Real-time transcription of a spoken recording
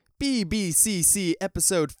BBCC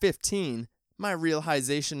episode 15, my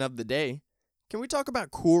realization of the day. Can we talk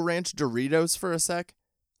about Cool Ranch Doritos for a sec?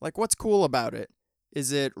 Like, what's cool about it?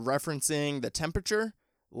 Is it referencing the temperature,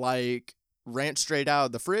 like ranch straight out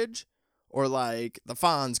of the fridge? Or like the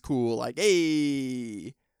Fonz cool, like,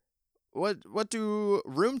 hey, what do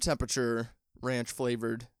room temperature ranch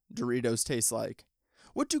flavored Doritos taste like?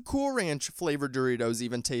 What do Cool Ranch flavored Doritos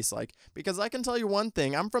even taste like? Because I can tell you one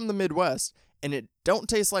thing, I'm from the Midwest, and it don't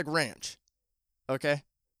taste like ranch. Okay?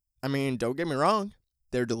 I mean, don't get me wrong,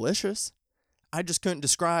 they're delicious. I just couldn't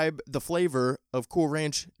describe the flavor of Cool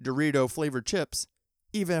Ranch Dorito flavored chips,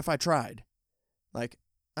 even if I tried. Like,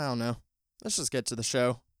 I don't know. Let's just get to the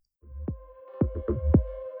show.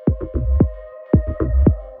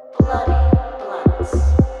 Bloody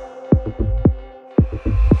Blunts.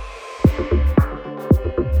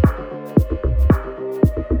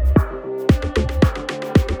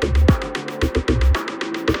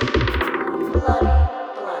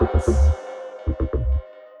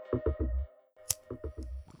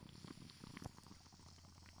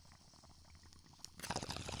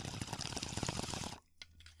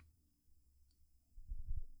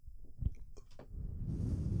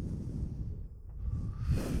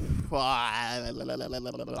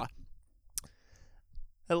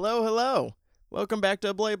 Hello. Welcome back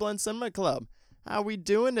to Bloody Blunt Cinema Club. How we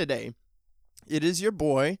doing today? It is your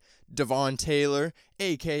boy, Devon Taylor,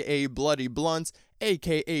 a.k.a. Bloody Blunts,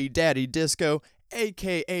 a.k.a. Daddy Disco,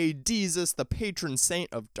 a.k.a. Jesus, the patron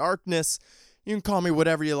saint of darkness. You can call me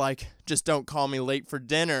whatever you like, just don't call me late for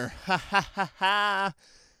dinner. Ha ha ha ha.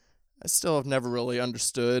 I still have never really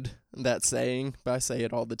understood that saying, but I say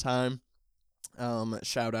it all the time.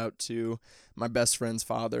 Shout out to my best friend's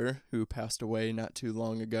father, who passed away not too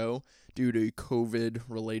long ago due to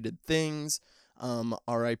COVID-related things.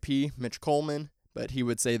 R.I.P. Mitch Coleman, but he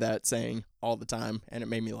would say that saying all the time, and it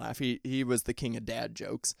made me laugh. He was the king of dad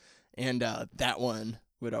jokes, and that one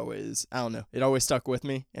would always, I don't know, it always stuck with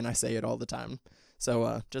me, and I say it all the time.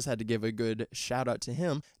 So just had to give a good shout out to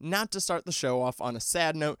him. Not to start the show off on a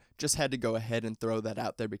sad note, just had to go ahead and throw that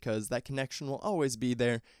out there because that connection will always be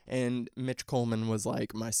there. And Mitch Coleman was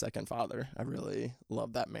like my second father. I really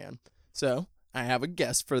love that man. So I have a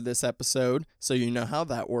guest for this episode, so you know how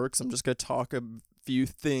that works. I'm just going to talk a few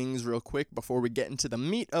things real quick before we get into the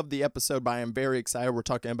meat of the episode, but I am very excited. We're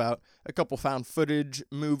talking about a couple found footage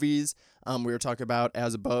movies. We were talking about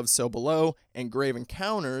As Above, So Below, and Grave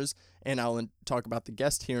Encounters, and I'll talk about the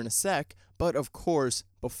guest here in a sec. But of course,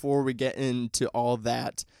 before we get into all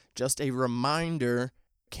that, just a reminder,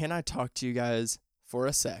 can I talk to you guys for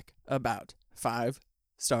a sec about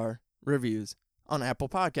 5-star reviews on Apple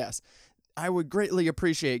Podcasts? I would greatly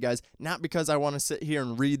appreciate, guys, not because I want to sit here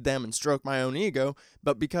and read them and stroke my own ego,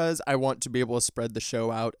 but because I want to be able to spread the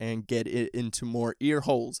show out and get it into more ear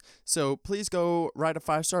holes. So please go write a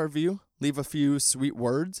 5-star review, leave a few sweet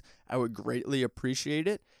words. I would greatly appreciate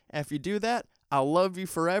it. And if you do that, I'll love you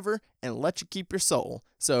forever and let you keep your soul.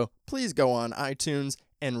 So please go on iTunes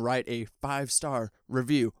and write a 5-star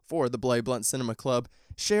review for the Bloody Blunt Cinema Club.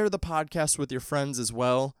 Share the podcast with your friends as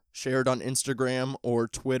well. Share it on Instagram or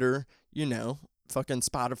Twitter. You know, fucking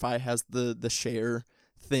Spotify has the share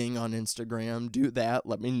thing on Instagram. Do that.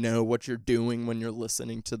 Let me know what you're doing when you're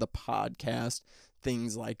listening to the podcast.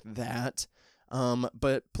 Things like that.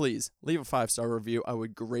 But please, leave a 5-star review. I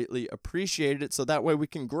would greatly appreciate it, so that way we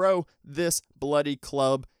can grow this bloody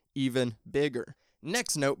club even bigger.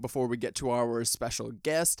 Next note before we get to our special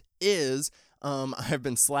guest is, I've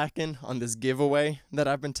been slacking on this giveaway that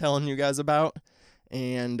I've been telling you guys about.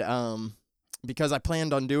 And, because I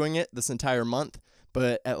planned on doing it this entire month,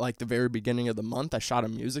 but at like the very beginning of the month, I shot a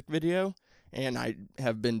music video, and I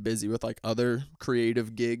have been busy with like other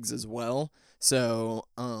creative gigs as well. So,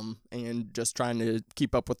 and just trying to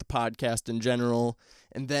keep up with the podcast in general.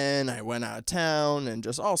 And then I went out of town, and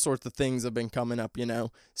just all sorts of things have been coming up, you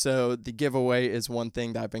know. So the giveaway is one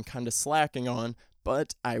thing that I've been kind of slacking on,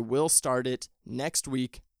 but I will start it next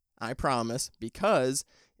week, I promise, because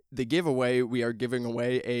the giveaway, we are giving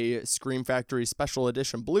away a Scream Factory Special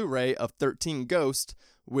Edition Blu-ray of 13 Ghosts,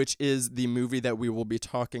 which is the movie that we will be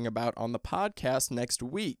talking about on the podcast next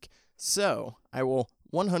week. So I will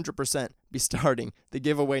 100% be starting the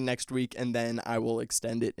giveaway next week, and then I will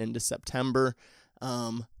extend it into September.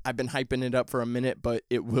 I've been hyping it up for a minute, but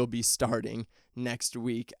it will be starting next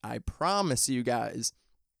week. I promise you guys.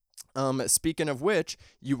 Speaking of which,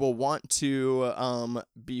 you will want to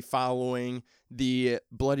be following the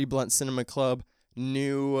Bloody Blunt Cinema Club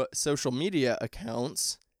new social media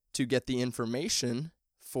accounts to get the information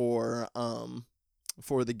for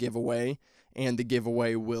the giveaway, and the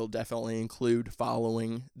giveaway will definitely include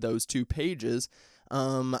following those two pages.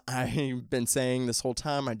 I've been saying this whole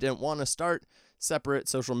time I didn't want to start separate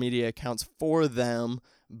social media accounts for them,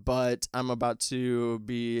 but I'm about to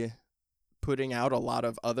be putting out a lot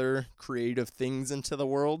of other creative things into the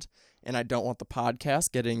world, and I don't want the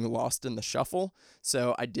podcast getting lost in the shuffle.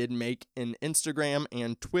 So I did make an Instagram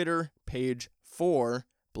and Twitter page for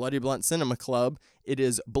Bloody Blunt Cinema Club. It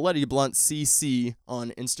is Bloody Blunt CC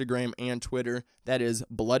on Instagram and Twitter. That is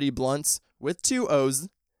Bloody Blunts with 2 O's,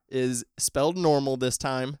 is spelled normal this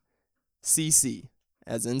time, CC,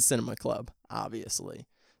 as in Cinema Club, obviously.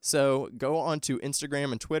 So go on to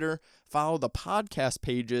Instagram and Twitter, follow the podcast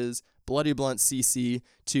pages, Bloody Blunt CC,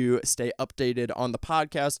 to stay updated on the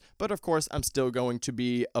podcast. But of course, I'm still going to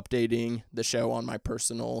be updating the show on my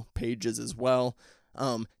personal pages as well.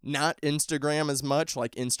 Not Instagram as much,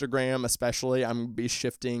 like Instagram especially, I'm going to be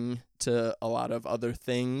shifting to a lot of other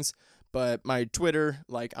things. But my Twitter,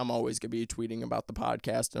 like, I'm always going to be tweeting about the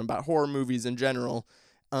podcast and about horror movies in general.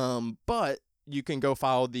 But you can go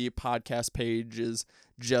follow the podcast pages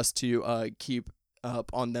just to keep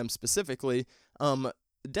up on them specifically.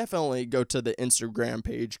 Definitely go to the Instagram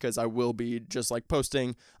page, because I will be just like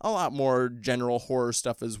posting a lot more general horror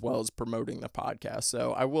stuff as well as promoting the podcast.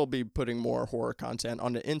 So I will be putting more horror content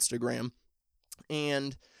on the Instagram.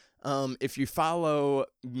 And if you follow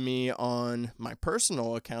me on my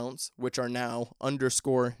personal accounts, which are now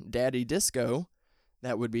 _Daddy Disco,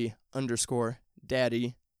 that would be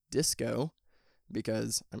 _Daddy Disco,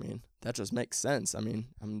 because, I mean, that just makes sense. I mean,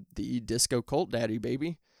 I'm the disco cult daddy,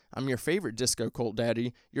 baby. I'm your favorite disco cult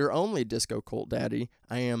daddy, your only disco cult daddy.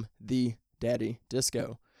 I am the Daddy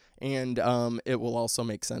Disco. And it will also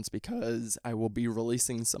make sense because I will be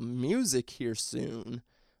releasing some music here soon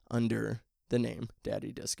under the name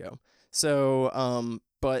Daddy Disco. So,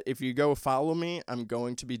 but if you go follow me, I'm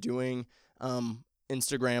going to be doing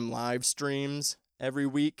Instagram live streams every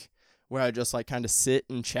week, where I just like kind of sit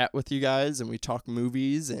and chat with you guys and we talk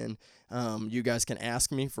movies, and you guys can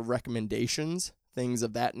ask me for recommendations, things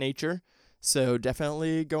of that nature. So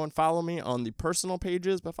definitely go and follow me on the personal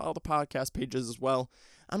pages, but follow the podcast pages as well.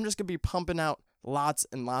 I'm just going to be pumping out lots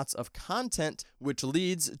and lots of content, which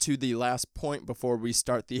leads to the last point before we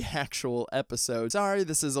start the actual episode. Sorry,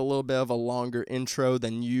 this is a little bit of a longer intro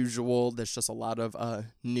than usual. There's just a lot of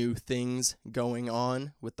new things going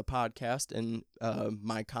on with the podcast and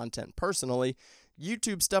my content personally.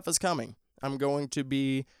 YouTube stuff is coming. I'm going to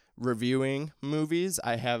be reviewing movies.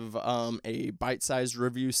 I have a bite-sized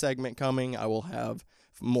review segment coming. I will have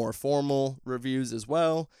more formal reviews as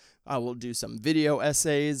well. I will do some video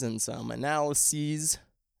essays and some analyses.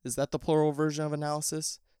 Is that the plural version of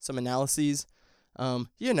analysis? Some analyses.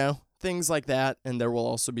 Things like that. And there will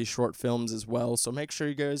also be short films as well. So make sure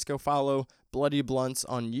you guys go follow Bloody Blunts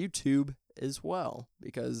on YouTube as well,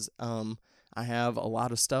 because I have a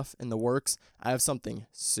lot of stuff in the works. I have something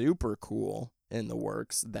super cool in the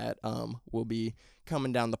works that will be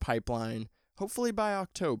coming down the pipeline, hopefully by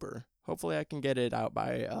October. Hopefully I can get it out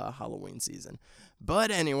by Halloween season. But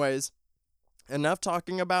anyways, enough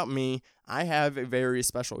talking about me. I have a very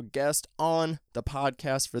special guest on the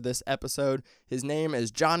podcast for this episode. His name is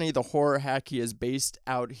Johnny the Horror Hack. He is based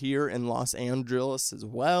out here in Los Angeles as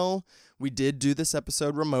well. We did do this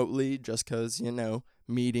episode remotely just because,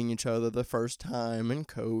 meeting each other the first time and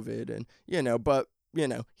COVID and, but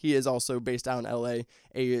he is also based out in LA,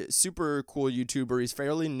 a super cool YouTuber. He's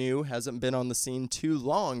fairly new, hasn't been on the scene too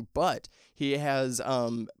long, but he has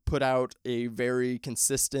put out a very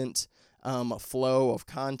consistent flow of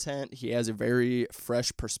content. He has a very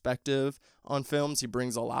fresh perspective on films. He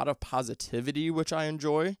brings a lot of positivity, which I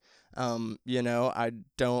enjoy. I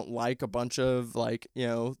don't like a bunch of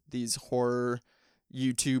these horror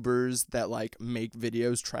YouTubers that make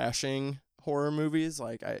videos trashing horror movies.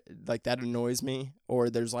 That annoys me. Or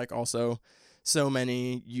there's also so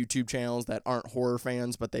many YouTube channels that aren't horror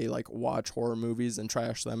fans, but they watch horror movies and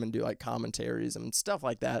trash them and do commentaries and stuff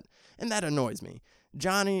like that, and that annoys me.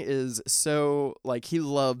 Johnny is so he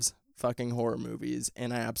loves fucking horror movies,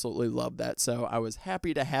 and I absolutely love that. So I was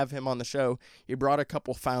happy to have him on the show. He brought a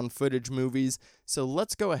couple found footage movies. So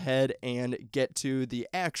let's go ahead and get to the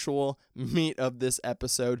actual meat of this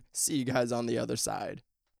episode. See you guys on the other side.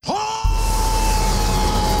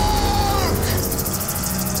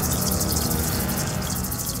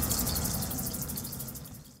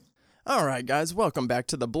 Alright guys, welcome back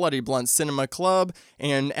to the Bloody Blunt Cinema Club,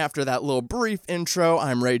 and after that little brief intro,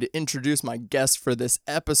 I'm ready to introduce my guest for this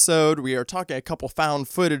episode. We are talking a couple found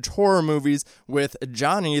footage horror movies with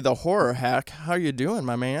Johnny the Horror Hack. How you doing,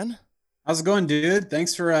 my man? How's it going, dude?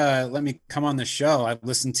 Thanks for letting me come on the show. I've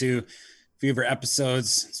listened to a few of your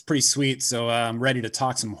episodes. It's pretty sweet, so I'm ready to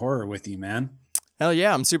talk some horror with you, man. Hell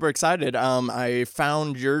yeah, I'm super excited. I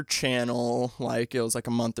found your channel like it was like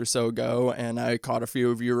a month or so ago, and I caught a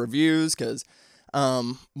few of your reviews because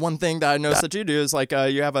one thing that I noticed that you do is like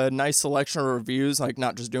you have a nice selection of reviews, like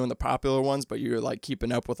not just doing the popular ones, but you're like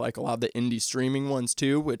keeping up with like a lot of the indie streaming ones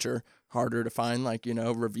too, which are harder to find like, you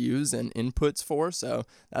know, reviews and inputs for. So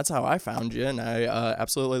that's how I found you, and I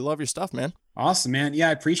absolutely love your stuff, man. Awesome, man. Yeah,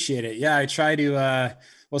 I appreciate it. Yeah, I try to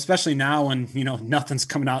well, especially now when, you know, nothing's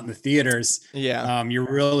coming out in the theaters. Yeah. You're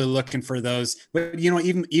really looking for those. But you know,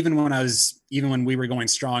 even when we were going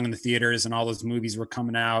strong in the theaters and all those movies were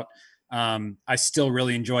coming out, I still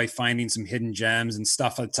really enjoy finding some hidden gems and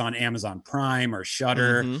stuff that's on Amazon Prime or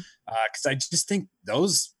Shudder, Mm-hmm. because I just think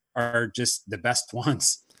those are just the best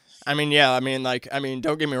ones. I mean, yeah,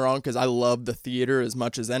 don't get me wrong, because I love the theater as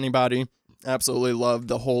much as anybody. Absolutely love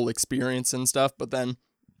the whole experience and stuff. But then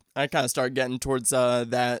I kind of started getting towards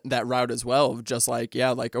that route as well. Of just like, yeah,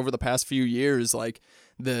 like over the past few years, like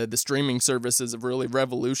the streaming services have really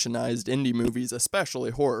revolutionized indie movies,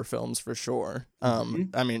 especially horror films for sure. I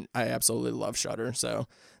mean, I absolutely love Shudder, so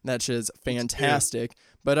that shit's fantastic.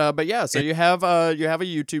 But yeah, so you have a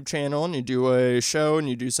YouTube channel and you do a show and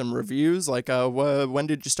you do some reviews. Like, when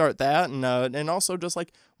did you start that? And also just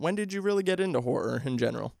like, when did you really get into horror in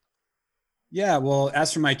general? Yeah, well,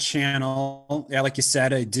 as for my channel, yeah, like you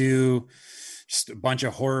said, I do just a bunch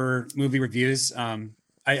of horror movie reviews.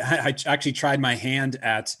 I actually tried my hand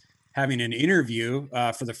at having an interview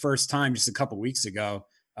for the first time just a couple weeks ago.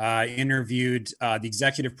 I interviewed the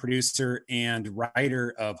executive producer and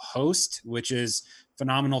writer of Host, which is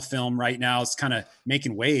phenomenal film right now. It's kind of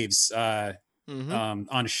making waves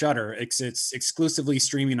on Shudder. It's exclusively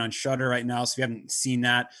streaming on Shudder right now. So if you haven't seen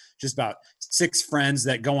that, just about 6 friends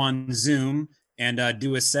that go on Zoom and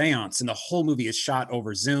do a seance, and the whole movie is shot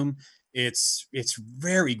over Zoom. It's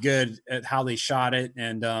very good at how they shot it,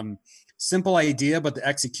 and simple idea, but the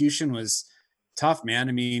execution was tough, man.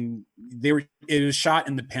 I mean, it was shot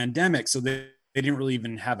in the pandemic, so they didn't really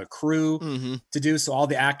even have a crew to do. So all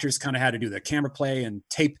the actors kind of had to do the camera play and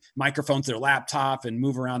tape microphones to their laptop and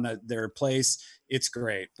move around their place. It's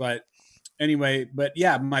great. But anyway, but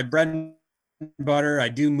yeah, my bread and butter, I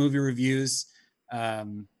do movie reviews.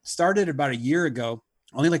 Started about a year ago,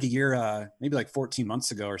 only like a year, maybe like 14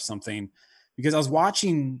 months ago or something, because I was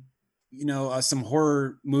watching, you know, some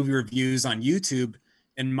horror movie reviews on YouTube,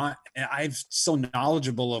 and I'm so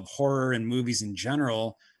knowledgeable of horror and movies in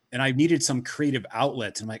general, and I needed some creative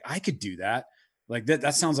outlet. And I'm like, I could do that. Like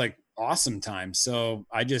that sounds like awesome time. So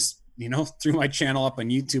I just, you know, threw my channel up on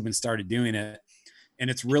YouTube and started doing it. And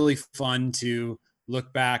it's really fun to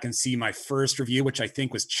look back and see my first review, which I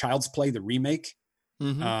think was Child's Play, the remake.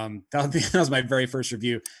 That was my very first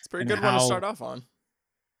review. It's a pretty good one to start off on.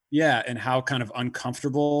 Yeah. And how kind of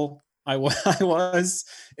uncomfortable I was.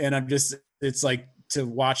 And it's like, to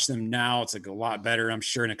watch them now, it's like a lot better. I'm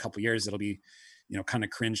sure in a couple of years, it'll be, you know, kind of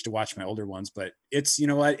cringe to watch my older ones, but it's, you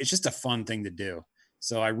know what, it's just a fun thing to do.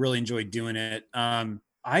 So I really enjoy doing it.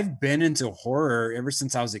 I've been into horror ever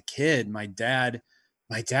since I was a kid. My dad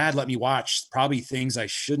let me watch probably things I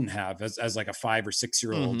shouldn't have as like a 5 or 6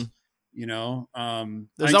 year old, you know.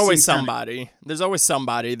 There's always somebody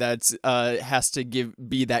that's has to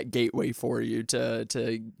be that gateway for you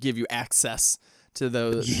to give you access to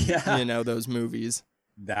those, you know, those movies.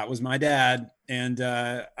 That was my dad. And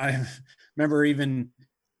I remember even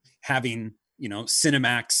having, you know,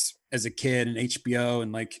 Cinemax as a kid and HBO,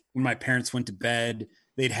 and like when my parents went to bed,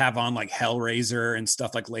 they'd have on like Hellraiser and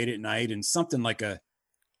stuff like late at night, and something like a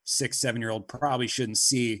 6-7 year old probably shouldn't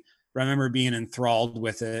see. But I remember being enthralled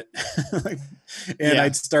with it.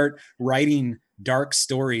 I'd start writing dark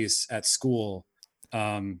stories at school,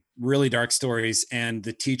 really dark stories. And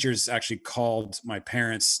the teachers actually called my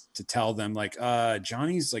parents to tell them like,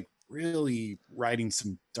 Johnny's like really writing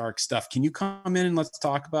some dark stuff. Can you come in and let's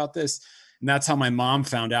talk about this? And that's how my mom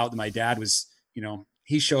found out that my dad was, you know,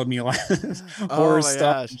 he showed me a lot of horror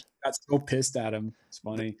stuff. Gosh. Got so pissed at him. It's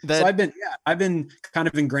funny. So I've been kind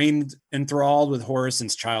of enthralled with horror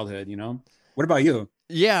since childhood, you know. What about you?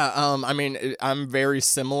 Yeah, I mean, I'm very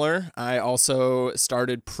similar. I also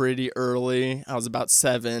started pretty early. I was about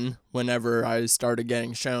 7 whenever I started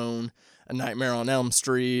getting shown A Nightmare on Elm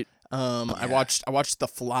Street. I watched The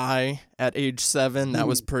Fly at age 7. That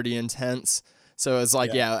was pretty intense. So it's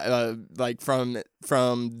like, like from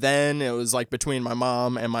then, it was like between my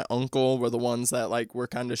mom and my uncle were the ones that like were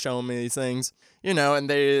kind of showing me these things, you know, and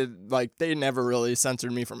they never really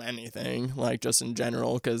censored me from anything, like just in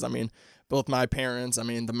general. Cause I mean, both my parents, I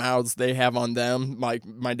mean, the mouths they have on them, like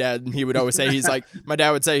my dad, he would always say, my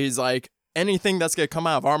dad would say, he's like, anything that's going to come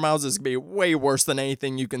out of our mouths is going to be way worse than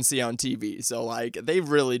anything you can see on TV. So, like, they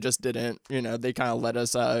really just didn't, they kind of let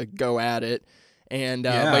us go at it. And,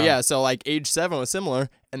 but yeah, so like age 7 was similar.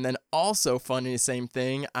 And then also funny, same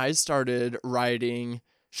thing. I started writing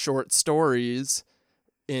short stories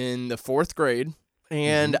in the 4th grade.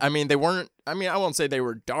 And I mean, I won't say they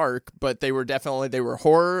were dark, but they were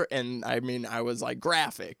horror. And I mean, I was like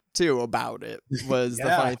graphic too about it was the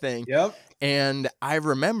funny thing. Yep. And I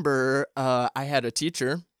remember I had a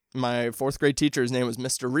teacher, my 4th grade teacher, his name was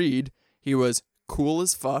Mr. Reed. He was cool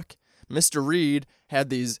as fuck. Mr. Reed had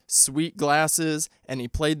these sweet glasses and he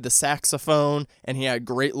played the saxophone and he had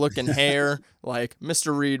great looking hair. Like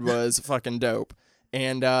Mr. Reed was fucking dope.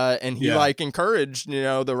 And he like encouraged,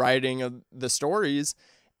 the writing of the stories,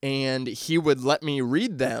 and he would let me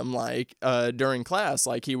read them like during class.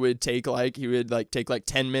 Like he would take like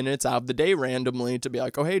 10 minutes out of the day randomly to be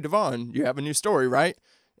like, "Oh, hey, Devon, you have a new story, right?"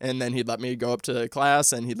 And then he'd let me go up to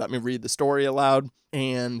class and he'd let me read the story aloud.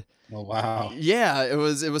 And oh, wow. Yeah, it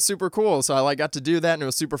was super cool. So I like got to do that, and it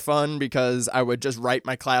was super fun because I would just write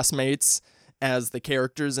my classmates as the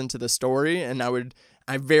characters into the story, and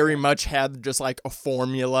I very much had just like a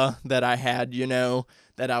formula that I had,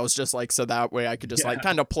 that I was just like, so that way I could just like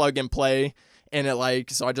kind of plug and play. And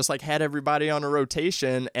so I just like had everybody on a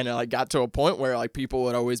rotation, and it like got to a point where like people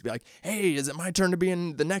would always be like, "Hey, is it my turn to be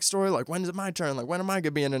in the next story? Like, when is it my turn? Like, when am I going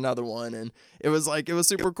to be in another one?" And it was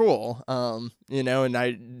super cool. And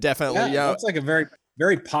I definitely, that's like a very,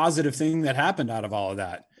 very positive thing that happened out of all of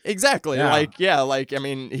that. Exactly. I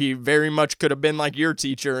mean, he very much could have been like your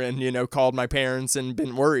teacher and, called my parents and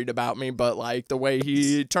been worried about me, but like the way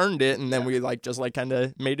he turned it, and then we like just like kind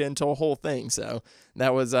of made it into a whole thing. So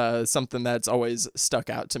that was something that's always stuck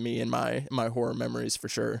out to me in my horror memories for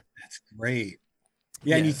sure. That's great.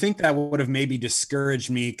 Yeah. And you think that would have maybe discouraged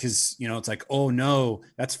me because, it's like, oh no,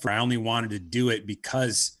 I only wanted to do it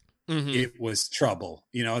because it was trouble.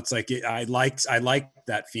 It's like I liked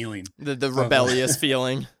that feeling, the rebellious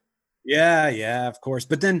feeling. Yeah, of course.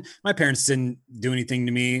 But then my parents didn't do anything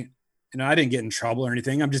to me. I didn't get in trouble or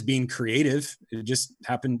anything. I'm just being creative. It just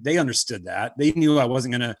happened. They understood that. They knew I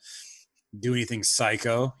wasn't going to do anything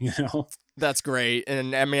psycho, That's great.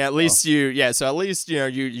 And I mean, at least you had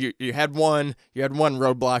one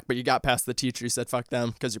roadblock, but you got past the teacher. You said, fuck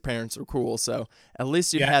them, because your parents were cool. So at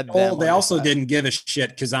least you had them. They also didn't give a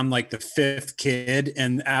shit because I'm like the 5th kid.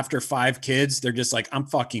 And after 5 kids, they're just like, I'm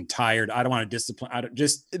fucking tired. I don't want to discipline.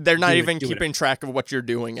 They're not even keeping track of what you're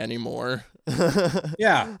doing anymore.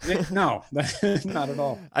 No, not at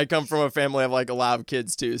all. I come from a family of like a lot of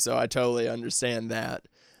kids too, so I totally understand that.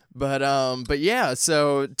 But yeah,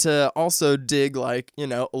 so to also dig like, a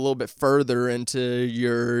little bit further into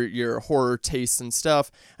your horror tastes and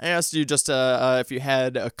stuff, I asked you just if you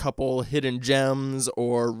had a couple hidden gems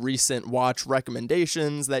or recent watch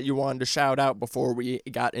recommendations that you wanted to shout out before we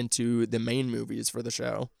got into the main movies for the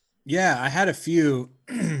show. Yeah, I had a few.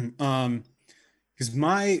 Because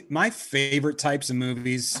my favorite types of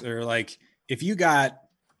movies are like, if you got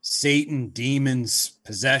Satan, demons,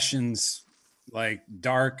 possessions, like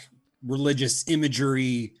dark religious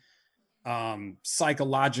imagery,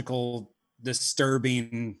 psychological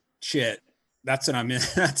disturbing shit, that's what I'm in.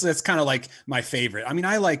 That's kind of like my favorite. I mean,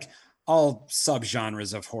 I like all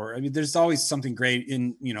subgenres of horror. I mean, there's always something great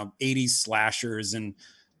in 80s slashers and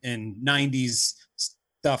 90s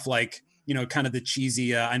stuff, like kind of the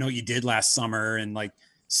cheesy I Know What You Did Last Summer and like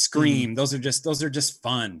Scream. Those are just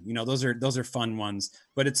fun. Those are fun ones.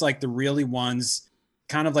 But it's like the really ones,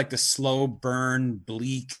 kind of like the slow burn,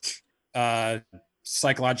 bleak,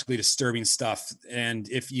 psychologically disturbing stuff. And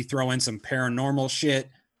if you throw in some paranormal shit,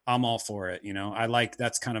 I'm all for it.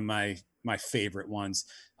 That's kind of my favorite ones.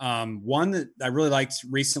 One that I really liked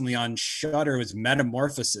recently on Shudder was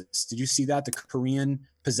Metamorphosis. Did you see that? The Korean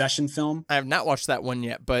possession film? I have not watched that one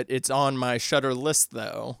yet, but it's on my Shudder list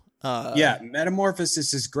though.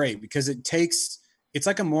 Metamorphosis is great because it's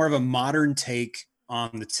like a more of a modern take on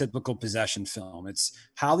the typical possession film. It's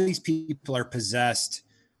how these people are possessed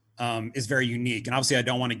is very unique. And obviously I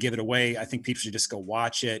don't want to give it away. I think people should just go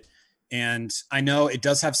watch it. And I know it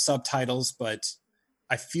does have subtitles, but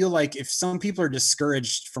I feel like if some people are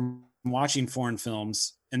discouraged from watching foreign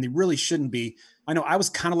films, and they really shouldn't be, I know I was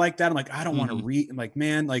kind of like that. I'm like, I don't want to read. I'm like,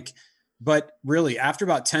 man, like, but really after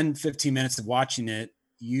about 10, 15 minutes of watching it,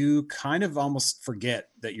 you kind of almost forget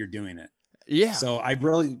that you're doing it. Yeah. So I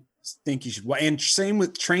really think you should. And same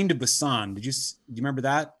with Train to Busan. Do you remember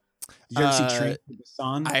that? Did you ever see Train to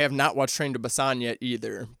Busan? I have not watched Train to Busan yet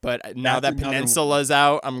either, but now that Peninsula's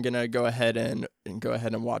out, I'm going to go ahead and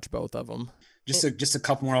watch both of them. Just a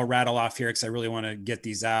couple more I'll rattle off here because I really want to get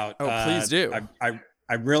these out. Oh, please do. I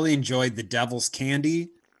I really enjoyed The Devil's Candy. I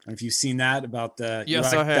don't know if you've seen that about the.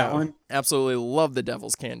 Yes, you I like that have. one? Absolutely love the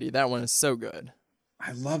Devil's Candy. That one is so good.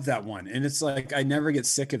 I love that one, and it's like I never get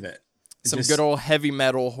sick of it. Some good old heavy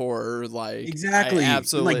metal horror, like Exactly. I And like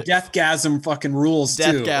absolutely. Deathgasm fucking rules too.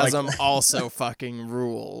 Like, Deathgasm also fucking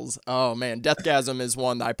rules. Oh man, Deathgasm is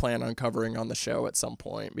one that I plan on covering on the show at some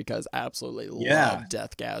point because I absolutely Yeah. love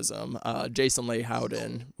Deathgasm. Jason Leigh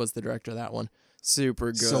Howden was the director of that one.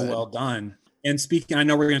 Super good. so well done. And speaking, I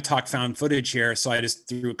know we're going to talk found footage here, so I just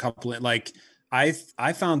threw a couple in. Like I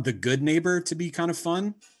found The Good Neighbor to be kind of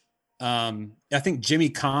fun. I think Jimmy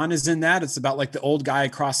Kahn is in that. It's about like the old guy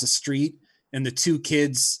across the street, and the two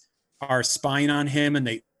kids are spying on him,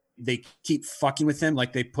 and they keep fucking with him.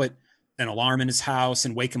 Like they put an alarm in his house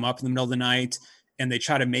and wake him up in the middle of the night, and they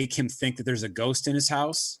try to make him think that there's a ghost in his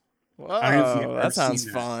house. I don't know if you've Whoa, ever that sounds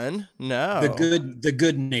seen that. fun. No. The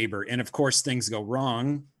good neighbor, and of course things go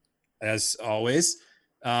wrong, as always.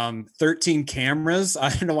 13 cameras. I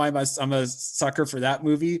don't know why I'm a sucker for that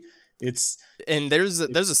movie. It's And there's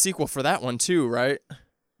a sequel for that one too, right?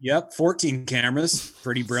 Yep, 14 cameras.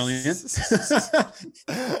 Pretty brilliant.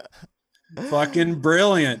 Fucking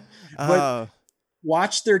brilliant. But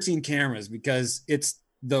watch 13 cameras because it's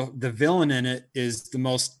the villain in it is the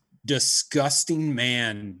most disgusting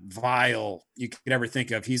man, vile you could ever think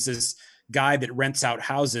of. He's this guy that rents out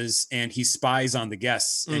houses and he spies on the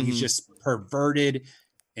guests, and he's just perverted.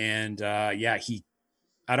 And I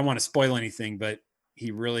don't want to spoil anything, but he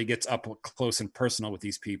really gets up close and personal with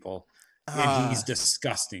these people. And he's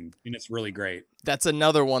disgusting, and it's really great. That's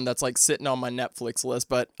another one that's like sitting on my Netflix list.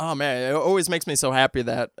 But oh man, it always makes me so happy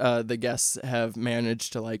that the guests have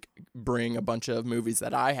managed to like bring a bunch of movies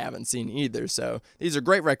that I haven't seen either. So these are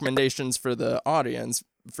great recommendations for the audience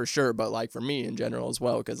for sure, but like for me in general as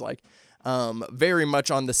well, because like very much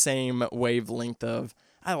on the same wavelength of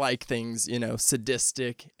I like things, you know,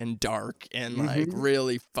 sadistic and dark and like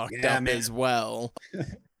really fucked up as well.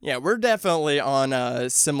 Yeah, we're definitely on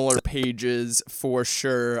similar pages for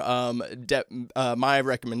sure. My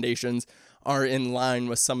recommendations are in line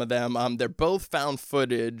with some of them. They're both found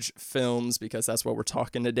footage films because that's what we're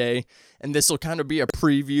talking today. And this will kind of be a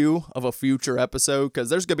preview of a future episode because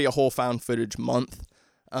there's going to be a whole found footage month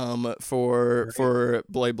for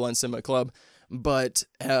Blade Blend Cinema Club. But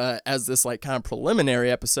as this like kind of preliminary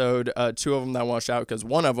episode, two of them that I watched out because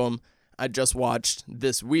one of them I just watched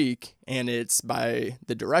this week, and it's by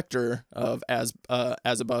the director of As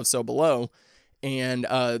Above, So Below, and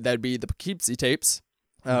that'd be the Poughkeepsie tapes,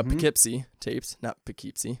 Poughkeepsie tapes, not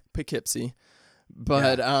Poughkeepsie, Poughkeepsie.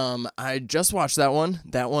 But I just watched that one.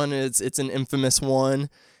 That one it's an infamous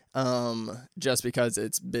one, just because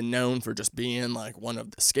it's been known for just being like one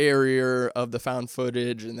of the scarier of the found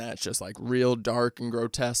footage, and that's just like real dark and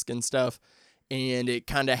grotesque and stuff. And it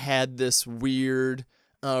kind of had this weird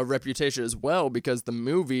reputation as well because the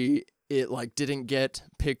movie it didn't get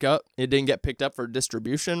picked up for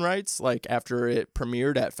distribution rights like after it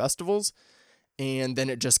premiered at festivals, and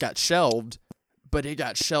then it just got shelved. But it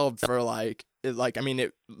got shelved for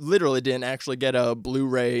it literally didn't actually get a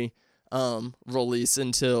Blu-ray release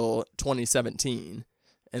until 2017,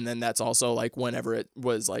 and then that's also like whenever it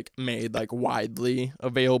was like made like widely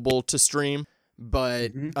available to stream.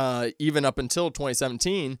 But even up until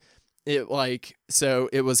 2017, it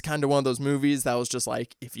was kind of one of those movies that was just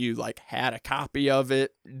like if you like had a copy of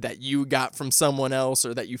it that you got from someone else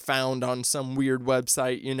or that you found on some weird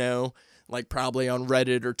website, you know, like probably on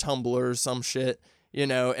Reddit or Tumblr or some shit, you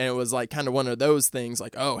know, and it was like kind of one of those things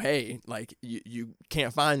like, oh hey, like you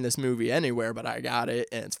can't find this movie anywhere, but I got it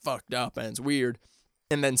and it's fucked up and it's weird.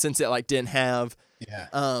 And then since it like didn't have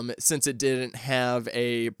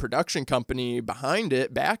a production company behind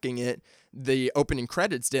it backing it, the opening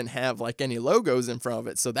credits didn't have like any logos in front of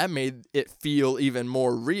it. So that made it feel even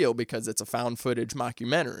more real because it's a found footage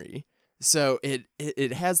mockumentary. So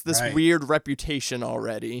it has this weird reputation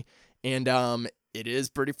already. And it is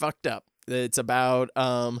pretty fucked up. It's about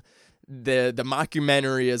the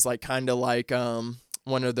mockumentary is like kind of like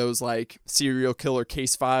one of those like serial killer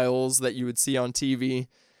case files that you would see on TV.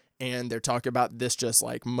 And they're talking about this just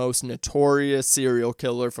like most notorious serial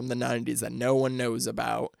killer from the 90s that no one knows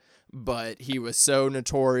about. But he was so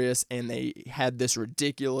notorious, and they had this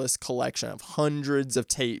ridiculous collection of hundreds of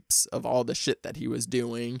tapes of all the shit that he was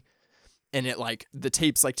doing. And it like the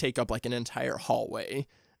tapes like take up like an entire hallway.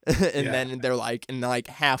 And then they're like, and like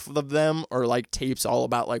half of them are like tapes all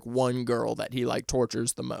about like one girl that he like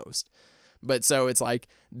tortures the most. But so it's like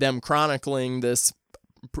them chronicling this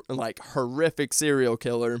like horrific serial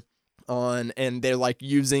killer and they're like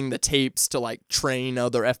using the tapes to like train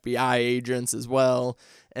other FBI agents as well,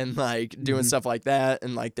 and like doing stuff like that,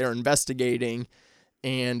 and like they're investigating.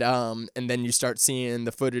 and then you start seeing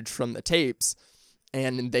the footage from the tapes,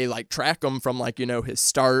 and they like track him from like, you know, his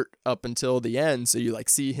start up until the end, so you like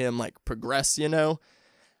see him like progress, you know.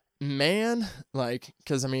 Man, like,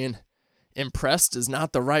 because I mean, impressed is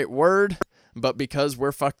not the right word, but because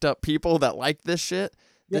we're fucked up people that like this shit,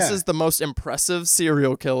 this is the most impressive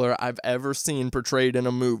serial killer I've ever seen portrayed in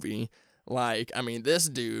a movie. Like, I mean, this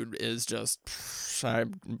dude is just, I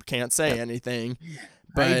can't say anything.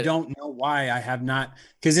 But I don't know why I have not,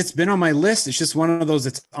 because it's been on my list. It's just one of those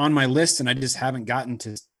that's on my list, and I just haven't gotten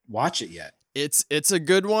to watch it yet. It's a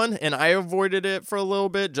good one, and I avoided it for a little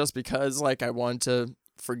bit just because, like, I wanted to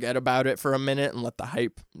forget about it for a minute and let the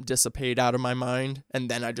hype dissipate out of my mind. And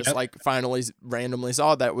then I just like finally randomly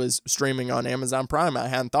saw that was streaming on Amazon Prime. I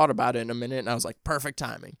hadn't thought about it in a minute, and I was like, perfect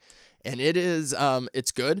timing. And it is,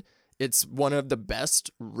 it's good. It's one of the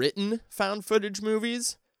best written found footage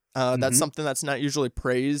movies. That's something that's not usually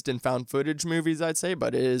praised in found footage movies, I'd say,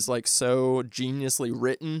 but it is like so geniusly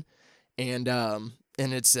written, and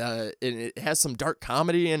it's it has some dark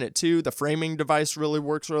comedy in it too. The framing device really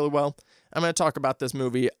works really well. I'm going to talk about this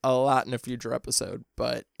movie a lot in a future episode,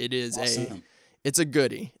 but it is it's a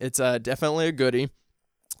goodie. It's definitely a goodie.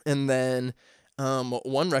 And then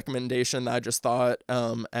one recommendation that I just thought,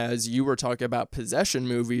 as you were talking about possession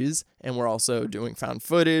movies, and we're also doing found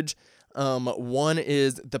footage, one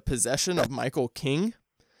is The Possession of Michael King.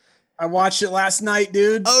 I watched it last night,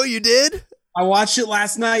 dude. Oh, you did? I watched it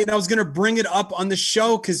last night, and I was going to bring it up on the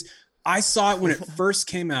show because I saw it when it first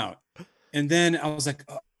came out. And then I was like,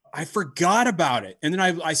 I forgot about it. And then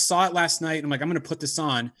I saw it last night, and I'm like, I'm going to put this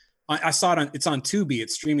on. I saw it it's on Tubi.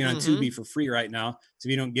 It's streaming on Tubi for free right now. So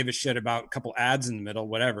if you don't give a shit about a couple ads in the middle,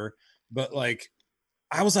 whatever. But like,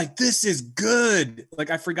 I was like, this is good. Like,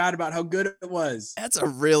 I forgot about how good it was. That's a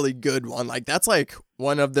really good one. Like, that's like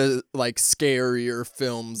one of the like scarier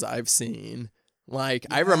films I've seen. Like,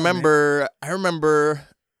 yeah, I remember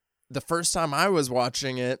the first time I was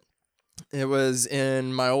watching it, it was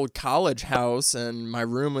in my old college house, and my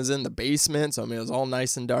room was in the basement. So I mean, it was all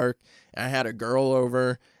nice and dark. And I had a girl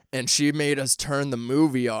over, and she made us turn the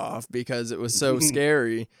movie off because it was so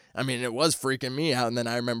scary. I mean, it was freaking me out. And then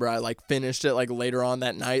I remember I like finished it like later on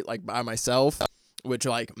that night, like by myself, which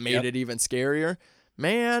like made it even scarier.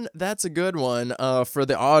 Man, that's a good one. For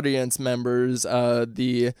the audience members,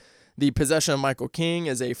 the Possession of Michael King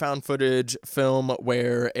is a found footage film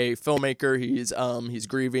where a filmmaker, he's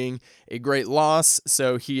grieving a great loss,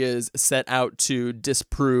 so he is set out to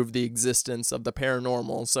disprove the existence of the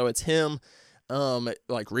paranormal. So it's him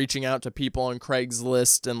like reaching out to people on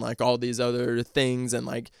Craigslist and like all these other things, and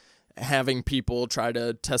like having people try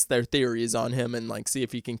to test their theories on him and like see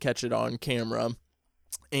if he can catch it on camera.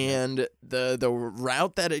 And the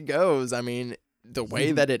route that it goes, I mean, the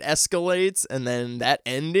way that it escalates, and then that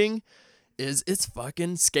ending it's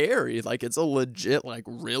fucking scary. Like, it's a legit, like,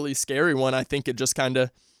 really scary one. I think it just kind of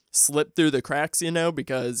slipped through the cracks, you know,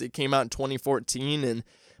 because it came out in 2014, and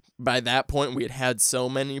by that point we had so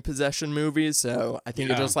many possession movies, so I think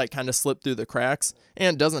it just like kind of slipped through the cracks.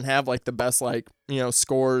 And it doesn't have like the best, like, you know,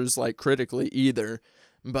 scores like critically either,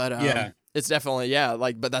 but it's definitely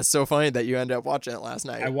like, but that's so funny that you ended up watching it last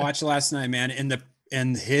night. I watched it last night, man, and the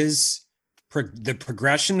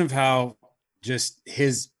progression of how just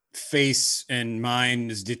his face and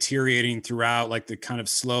mind is deteriorating throughout, like the kind of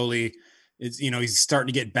slowly, it's, you know, he's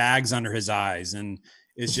starting to get bags under his eyes, and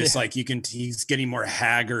it's just like he's getting more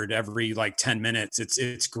haggard every like 10 minutes.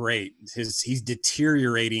 It's great. He's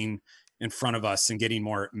deteriorating in front of us and getting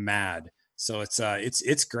more mad. So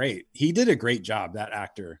it's great. He did a great job, that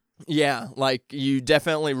actor. Yeah, like you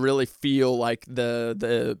definitely really feel like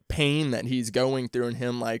the pain that he's going through, and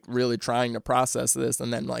him like really trying to process this,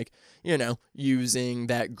 and then like, you know, using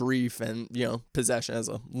that grief and, you know, possession as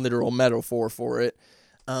a literal metaphor for it.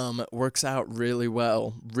 Works out really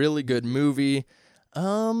well. Really good movie.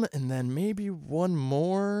 And then maybe one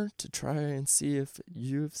more to try and see if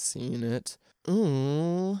you've seen it.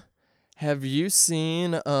 Ooh, have you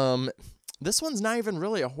seen this one's not even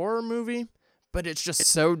really a horror movie, but it's just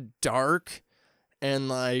so dark and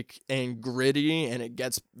like and gritty, and it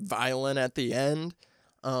gets violent at the end.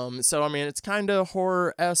 So I mean, it's kind of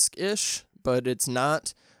horror-esque-ish, but it's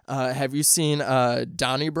not. Have you seen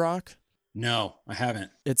Donnybrook? No, I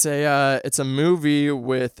haven't. It's a movie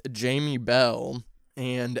with Jamie Bell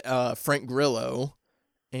and Frank Grillo.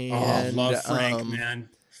 And I love Frank, man.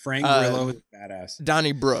 Frank Grillo is badass.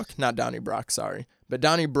 Donnybrook, not Donnybrook, sorry. But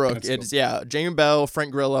Donnybrook, it's cool. Jamie Bell,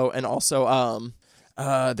 Frank Grillo, and also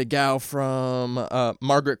the gal from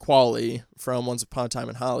Margaret Qualley from Once Upon a Time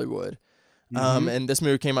in Hollywood. And this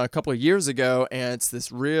movie came out a couple of years ago, and it's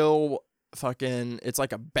this real it's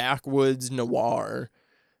like a backwoods noir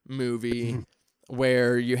movie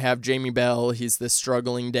where you have Jamie Bell. He's this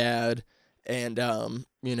struggling dad, and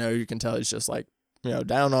you can tell he's just like,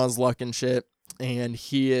 down on his luck and shit. And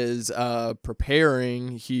he is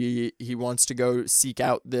preparing. He wants to go seek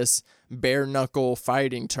out this bare knuckle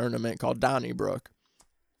fighting tournament called Donnybrook.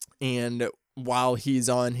 And while he's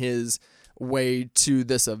on his way to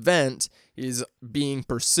this event, he's being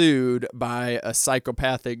pursued by a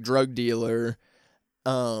psychopathic drug dealer,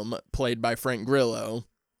 played by Frank Grillo.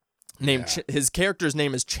 His character's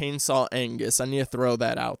name is Chainsaw Angus. I need to throw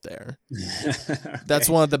that out there. Okay. That's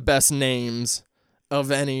one of the best names of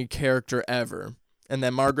any character ever. And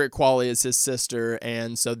then Margaret Qualley is his sister,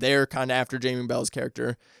 and so they're kind of after Jamie Bell's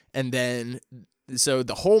character. And then, so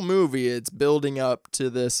the whole movie, it's building up to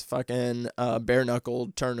this fucking bare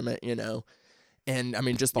knuckle tournament, And I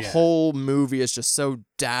mean, just the whole movie is just so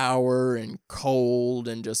dour and cold,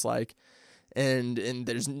 and just like, and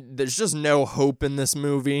there's just no hope in this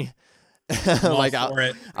movie. Like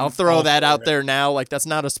I'll throw that out there now. Like, that's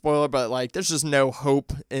not a spoiler, but like there's just no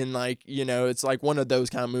hope in, like, it's like one of those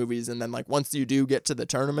kind of movies. And then like once you do get to the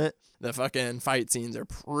tournament, the fucking fight scenes are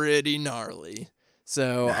pretty gnarly.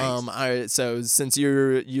 So nice. So since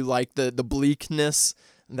you like the bleakness,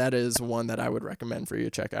 that is one that I would recommend for you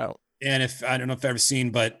to check out. And if I don't know if I've ever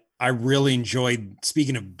seen, but I really enjoyed,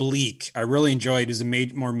 speaking of bleak, I really enjoyed, as a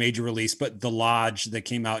more major release, but The Lodge that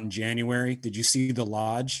came out in January. Did you see The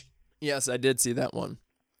Lodge? Yes, I did see that one.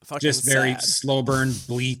 Fucking just very sad. Slow burn,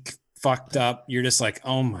 bleak, fucked up. You're just like,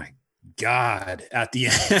 oh my God, at the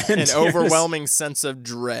end. An overwhelming sense of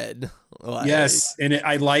dread. Yes. And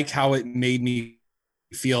I like how it made me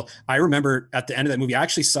feel. I remember at the end of that movie, I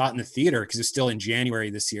actually saw it in the theater because it's still in January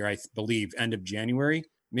this year, I believe, end of January,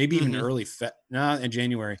 maybe even early, in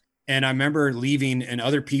January. And I remember leaving, and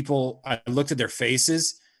other people, I looked at their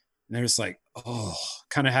faces and they're just like, oh,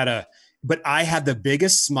 kind of had but I had the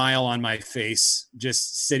biggest smile on my face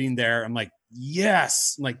just sitting there. I'm like,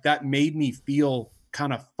 yes, like that made me feel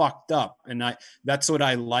kind of fucked up. And that's what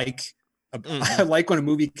I like. I like when a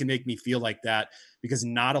movie can make me feel like that, because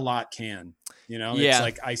not a lot can, it's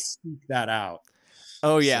like I seek that out.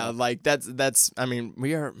 Oh yeah. So. Like that's, I mean,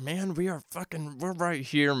 we're right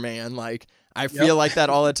here, man. Like I feel like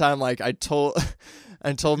that all the time. Like I told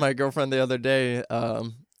my girlfriend the other day,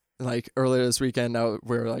 like earlier this weekend,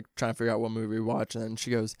 we were like trying to figure out what movie we watch, and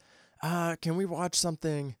she goes, can we watch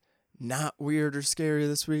something not weird or scary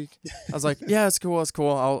this week? I was like, yeah, it's cool.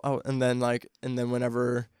 I'll and then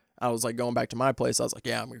whenever I was like going back to my place, I was like,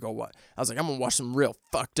 yeah, I'm gonna go watch. I was like, I'm gonna watch some real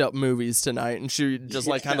fucked up movies tonight. And she just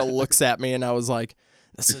like kind of looks at me, and I was like,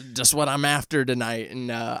 this is just what I'm after tonight.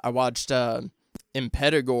 And I watched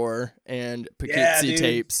Impetigore and Poughkeepsie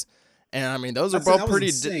Tapes. And I mean, those are both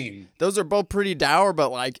pretty dour,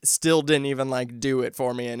 but like still didn't even like do it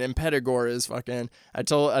for me. And Impetigore is fucking, I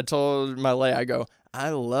told my lay, I go, I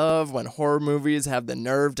love when horror movies have the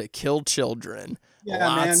nerve to kill children. Yeah,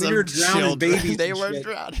 man, we were drowning babies. They were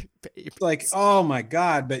drowning babies. Like, oh my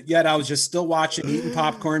God. But yet I was just still watching, eating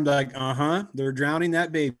popcorn, like, they're drowning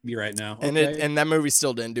that baby right now. Okay. And that movie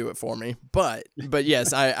still didn't do it for me. But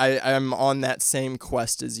yes, I'm on that same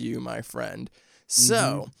quest as you, my friend.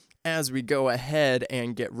 So as we go ahead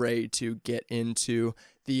and get ready to get into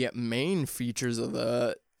the main features of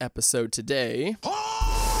the episode today.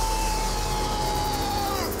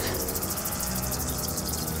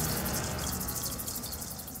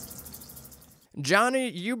 Johnny,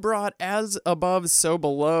 you brought As Above, So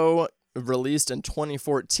Below, released in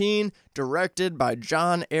 2014, directed by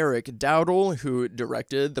John Eric Dowdle, who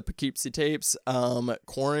directed the Poughkeepsie Tapes,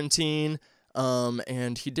 Quarantine,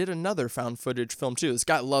 and he did another found footage film too. This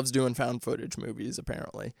guy loves doing found footage movies,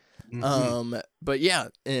 apparently. But yeah,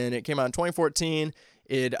 and it came out in 2014.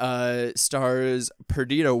 It stars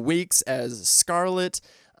Perdita Weeks as Scarlet.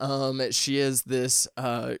 She is this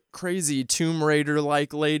crazy Tomb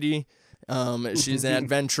Raider-like lady. She's an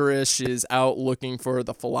adventurous. She's out looking for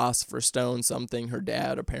the Philosopher's Stone, something her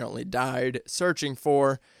dad apparently died searching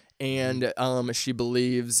for. And she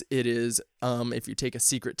believes it is, if you take a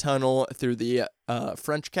secret tunnel through the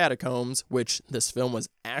French catacombs, which this film was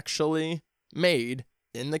actually made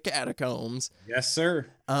in the catacombs. Yes, sir.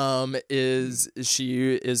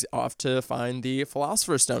 She is off to find the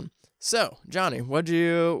Philosopher's Stone. So, Johnny,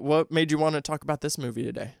 what made you want to talk about this movie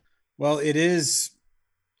today? Well, it is,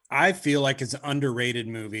 I feel like it's an underrated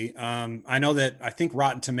movie. I know that I think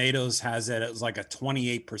Rotten Tomatoes has it as like a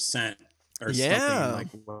 28% or something like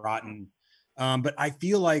Rotten. But I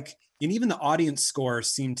feel like, and even the audience score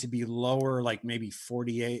seemed to be lower, like maybe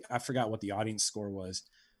 48. I forgot what the audience score was.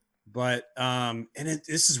 But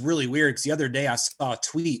this is really weird because the other day I saw a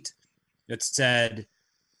tweet. that said,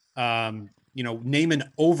 name an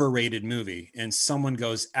overrated movie, and someone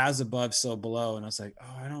goes As Above, So Below, and I was like,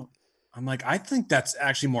 I'm like, I think that's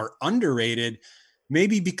actually more underrated,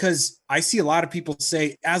 maybe because I see a lot of people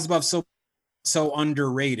say As Above, So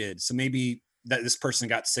underrated, so maybe that this person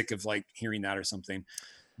got sick of like hearing that or something.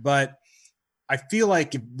 But I feel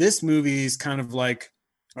like if this movie is kind of like,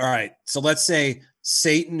 all right, so let's say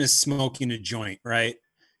Satan is smoking a joint, right?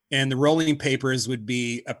 And the rolling papers would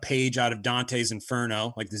be a page out of Dante's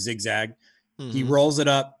Inferno, like the zigzag. He Mm-hmm. rolls it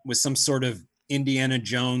up with some sort of Indiana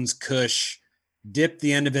Jones kush, dipped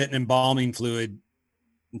the end of it in embalming fluid,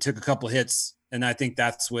 and took a couple hits. And I think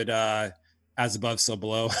that's what As Above, So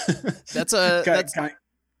Below. That's a Kind- that's kind-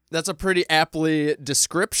 That's a pretty aptly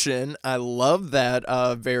description. I love that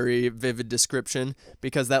very vivid description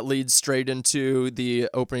because that leads straight into the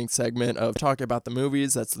opening segment of talking about the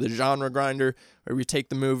movies. That's the genre grinder, where we take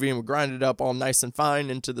the movie and we grind it up all nice and fine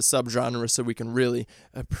into the subgenre so we can really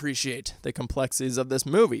appreciate the complexities of this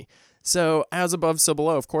movie. So, As Above, So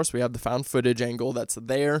Below, of course, we have the found footage angle that's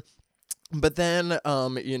there. But then,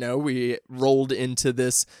 we rolled into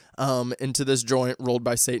this joint rolled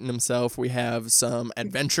by Satan himself. We have some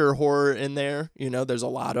adventure horror in there. There's a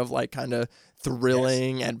lot of like kind of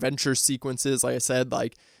thrilling adventure sequences. Like I said,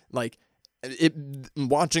 like it.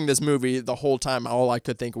 Watching this movie the whole time, all I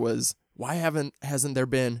could think was, why hasn't there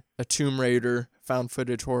been a Tomb Raider found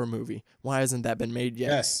footage horror movie? Why hasn't that been made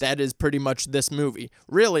yet? Yes. That is pretty much this movie.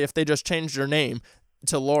 Really, if they just changed their name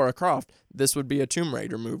to Lara Croft, this would be a Tomb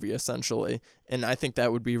Raider movie essentially, and I think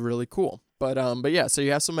that would be really cool. But yeah, so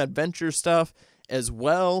you have some adventure stuff as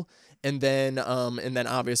well, and then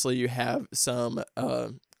obviously you have some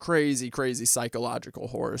crazy psychological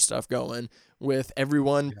horror stuff going with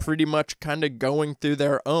everyone pretty much kind of going through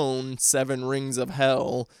their own 7 rings of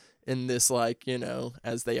hell in this, like,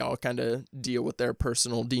 as they all kind of deal with their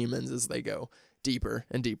personal demons as they go deeper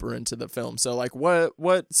and deeper into the film. So like what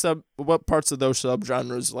parts of those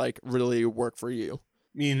subgenres like really work for you?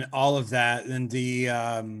 I mean, all of that. And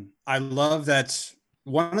I love that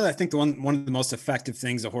one of the most effective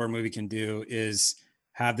things a horror movie can do is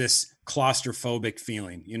have this claustrophobic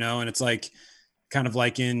feeling, and it's like kind of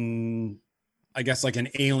like in, I guess, like an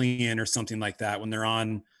Alien or something like that, when they're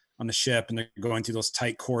on the ship and they're going through those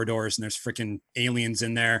tight corridors and there's freaking aliens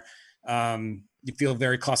in there. You feel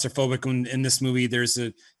very claustrophobic when in this movie there's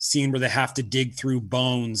a scene where they have to dig through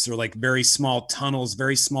bones or like very small tunnels,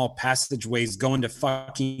 very small passageways, going to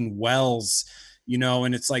fucking wells,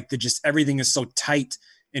 and it's like everything is so tight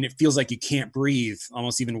and it feels like you can't breathe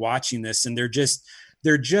almost even watching this. And they're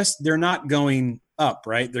not going up,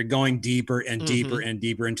 right? They're going deeper and deeper and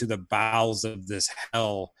deeper into the bowels of this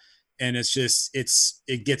hell. And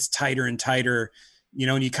it gets tighter and tighter,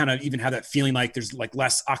 and you kind of even have that feeling like there's like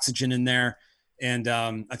less oxygen in there. And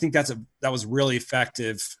I think that was really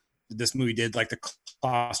effective. This movie did, like the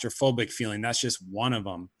claustrophobic feeling. That's just one of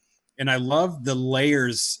them. And I love the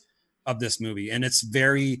layers of this movie. And it's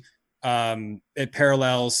very, it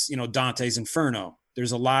parallels, Dante's Inferno.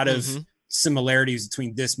 There's a lot of similarities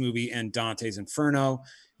between this movie and Dante's Inferno.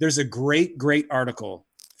 There's a great article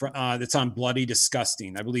that's on Bloody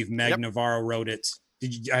Disgusting. I believe Meg Navarro wrote it.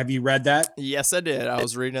 Have you read that? Yes, I did. I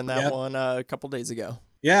was reading that one a couple days ago.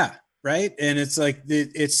 Yeah. Right. And it's like,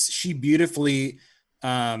 she beautifully,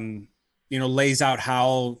 lays out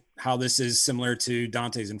how this is similar to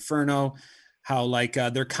Dante's Inferno, how like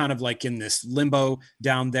they're kind of like in this limbo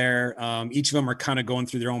down there. Each of them are kind of going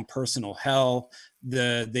through their own personal hell.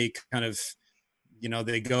 They kind of,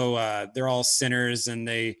 they go, they're all sinners and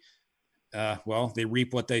they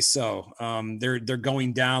reap what they sow. They're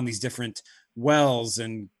going down these different wells,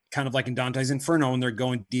 and kind of like in Dante's Inferno, and they're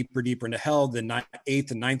going deeper into hell, the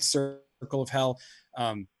 8th and 9th circle of hell.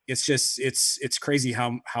 It's crazy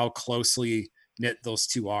how closely knit those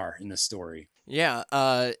two are in the story. Yeah,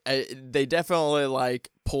 they definitely like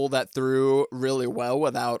pull that through really well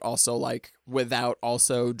without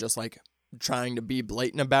also just like trying to be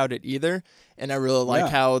blatant about it either. And I really like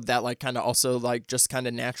how that like kind of also like just kind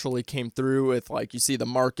of naturally came through with, like, you see the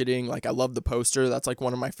marketing. Like, I love the poster. That's like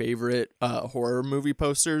one of my favorite horror movie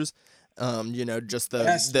posters. Just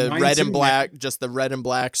the red and black, just the red and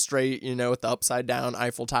black straight, with the upside down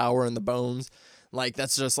Eiffel Tower and the bones. Like,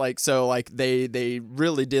 that's just like, so like they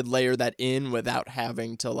really did layer that in without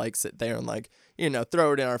having to like sit there and like,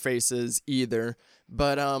 throw it in our faces either.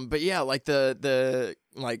 But yeah, like the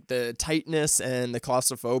tightness and the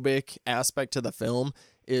claustrophobic aspect to the film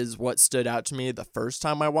is what stood out to me the first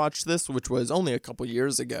time I watched this, which was only a couple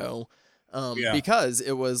years ago. Because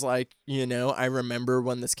it was like, I remember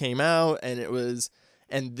when this came out, and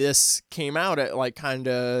and this came out at like kind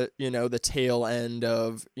of, the tail end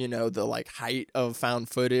of, the like height of found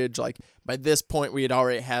footage. Like by this point we had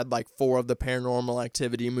already had like 4 of the Paranormal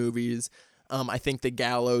Activity movies. I think The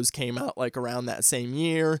Gallows came out like around that same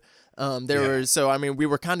year. We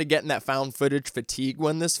were kind of getting that found footage fatigue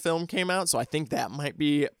when this film came out. So I think that might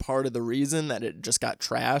be part of the reason that it just got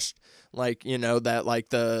trashed. Like, that like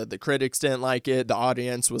the critics didn't like it. The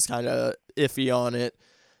audience was kind of iffy on it.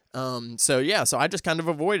 So I just kind of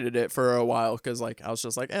avoided it for a while because like I was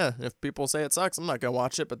just like, if people say it sucks, I'm not gonna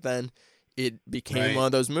watch it. But then it became one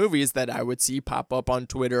of those movies that I would see pop up on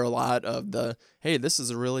Twitter a lot of the, hey, this is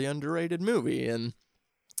a really underrated movie, and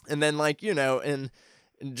then like and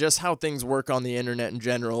just how things work on the internet in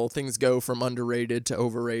general, things go from underrated to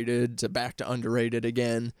overrated to back to underrated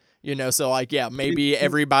again. So like, maybe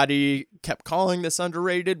everybody kept calling this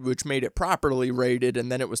underrated, which made it properly rated, and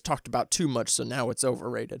then it was talked about too much, so now it's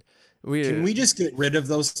overrated. Can we just get rid of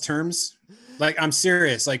those terms? Like, I'm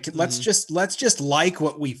serious. Like, let's just like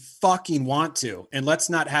what we fucking want to, and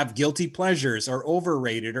let's not have guilty pleasures or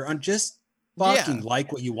overrated or just fucking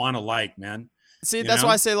like what you want to like, man. See, that's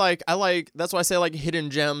why I say that's why I say like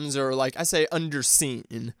hidden gems, or like I say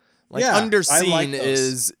underseen. Like underseen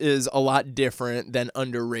is a lot different than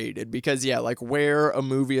underrated, because like where a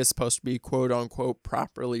movie is supposed to be quote unquote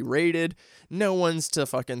properly rated, no one's to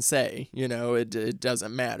fucking say, it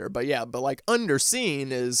doesn't matter. But like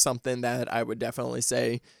underseen is something that I would definitely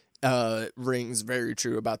say rings very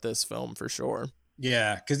true about this film for sure.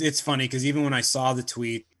 Yeah, because it's funny, because even when I saw the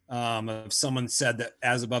tweet of someone said that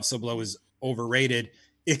As Above So Below was overrated,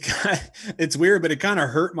 it's weird, but it kind of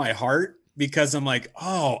hurt my heart, because I'm like,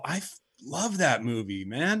 oh, I love that movie,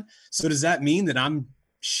 man. So does that mean that I'm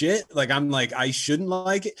shit? Like, I'm like, I shouldn't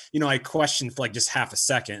like it? I questioned for like just half a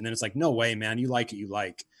second, and then it's like, no way, man. You like it, you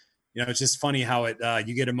like. It's just funny how it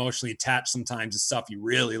you get emotionally attached sometimes to stuff you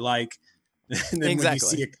really like, and then when you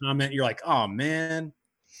see a comment, you're like, oh man.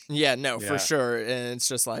 Yeah, no, for sure. And it's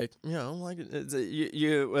just like, like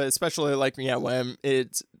you especially like when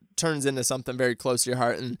it's turns into something very close to your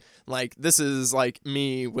heart, and like this is like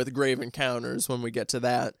me with Grave Encounters when we get to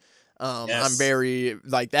that. I'm very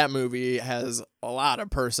like, that movie has a lot of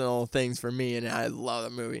personal things for me, and I love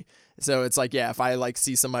that movie. So it's like, if I like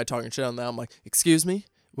see somebody talking shit on that, I'm like, excuse me,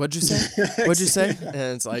 what'd you say? What'd you say?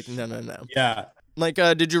 And it's like, no. Yeah. Like,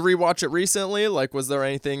 did you rewatch it recently? Like, was there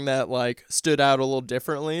anything that like stood out a little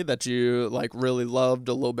differently that you like really loved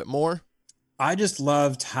a little bit more? I just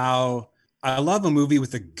loved how I love a movie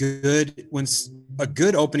with a good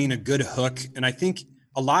opening, a good hook. And I think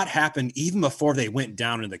a lot happened even before they went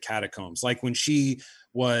down into the catacombs. Like when she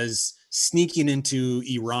was sneaking into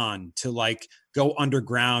Iran to like go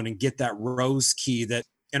underground and get that rose key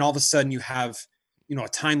and all of a sudden you have, a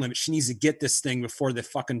time limit. She needs to get this thing before the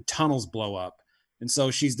fucking tunnels blow up. And so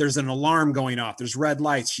there's an alarm going off. There's red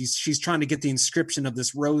lights. She's trying to get the inscription of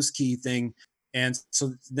this rose key thing. And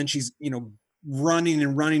so then she's,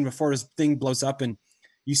 running before this thing blows up. And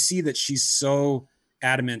you see that she's so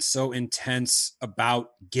adamant, so intense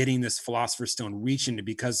about getting this Philosopher's Stone, reaching it,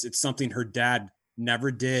 because it's something her dad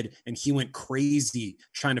never did. And he went crazy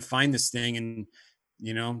trying to find this thing and,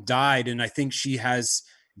 died. And I think she has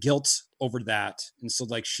guilt over that. And so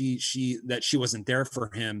like she wasn't there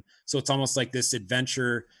for him. So it's almost like this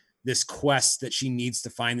adventure, this quest that she needs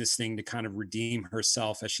to find this thing to kind of redeem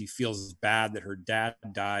herself, as she feels bad that her dad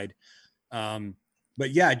died.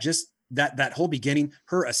 But just that whole beginning,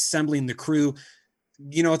 her assembling the crew,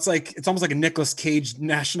 it's almost like a Nicolas Cage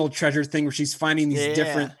National Treasure thing, where she's finding these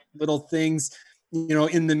different little things,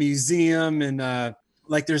 in the museum. And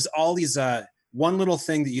like there's all these one little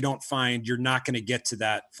thing that you don't find, you're not going to get to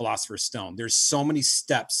that Philosopher's Stone. There's so many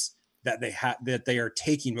steps that they are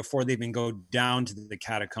taking before they even go down to the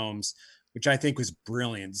catacombs, which I think was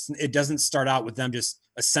brilliant. It doesn't start out with them just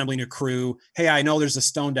assembling a crew. Hey, I know there's a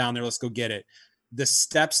stone down there, let's go get it. The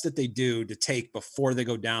steps that they do to take before they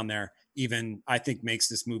go down there, even, I think, makes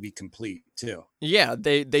this movie complete too. Yeah,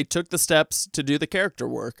 they took the steps to do the character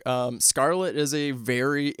work. Scarlett is a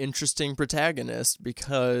very interesting protagonist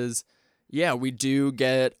because we do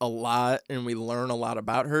get a lot and we learn a lot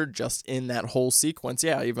about her just in that whole sequence.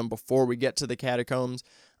 Yeah, even before we get to the catacombs,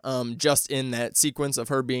 just in that sequence of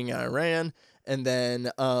her being in Iran. And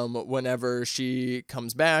then whenever she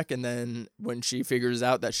comes back, and then when she figures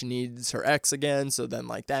out that she needs her ex again, so then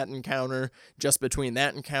like that encounter, just between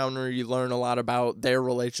that encounter, you learn a lot about their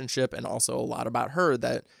relationship and also a lot about her,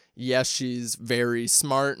 that yes, she's very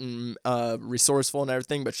smart and resourceful and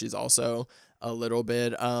everything, but she's also a little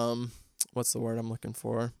bit, what's the word I'm looking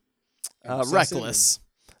for? Reckless.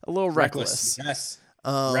 A little reckless. Yes.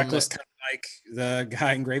 Reckless kind like the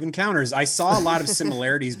guy in Grave Encounters. I saw a lot of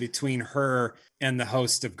similarities between her and the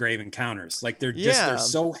host of Grave Encounters. Like they're Yeah.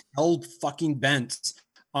 so hell fucking bent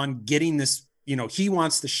on getting this, you know, he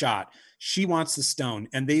wants the shot, she wants the stone,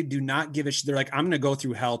 and they do not give a shit. They're like, I'm gonna go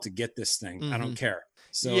through hell to get this thing. I don't care.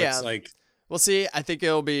 So Yeah. it's like, Well, see, I think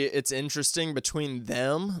it's interesting between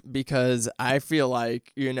them because I feel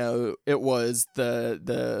like, you know, it was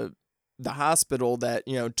the hospital that,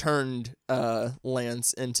 you know, turned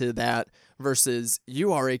Lance into that versus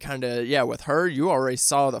you already kind of, yeah, with her, you already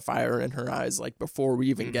saw the fire in her eyes, like before we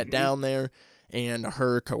even get down there, and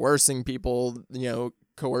her coercing people, you know,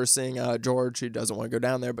 coercing George, who doesn't want to go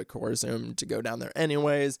down there, but coercing him to go down there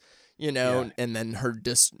anyways. You know, and then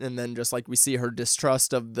and then just like we see her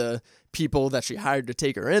distrust of the people that she hired to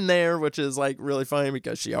take her in there, which is like really funny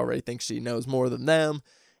because she already thinks she knows more than them.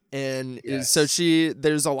 And so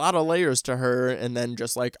there's a lot of layers to her. And then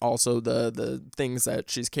just like also the things that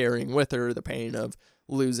she's carrying with her, the pain of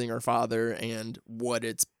losing her father and what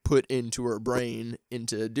it's put into her brain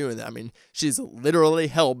into doing that. I mean, she's literally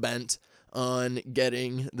hell-bent on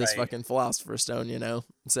getting this fucking Philosopher's Stone, you know?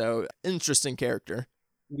 So interesting character.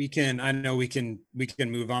 I know we can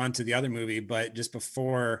move on to the other movie, but just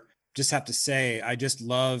have to say, I just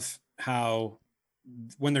love how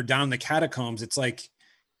when they're down in the catacombs, it's like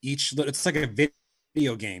it's like a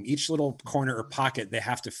video game. Each little corner or pocket, they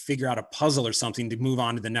have to figure out a puzzle or something to move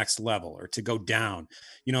on to the next level or to go down.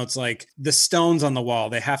 You know, it's like the stones on the wall.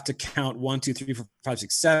 They have to count 1, 2, 3, 4, 5,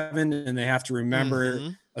 6, 7, and they have to remember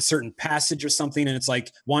a certain passage or something. And it's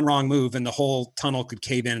like one wrong move and the whole tunnel could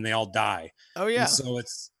cave in and they all die. Oh yeah. And so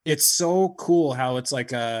it's so cool how it's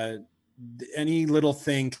like any little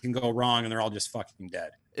thing can go wrong and they're all just fucking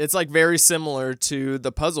dead. It's like very similar to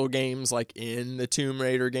the puzzle games like in the Tomb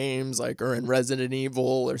Raider games, like, or in Resident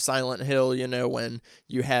Evil or Silent Hill, you know, when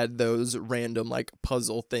you had those random like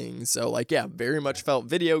puzzle things. So like, yeah, very much felt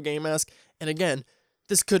video game-esque. And again,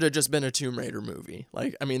 this could have just been a Tomb Raider movie.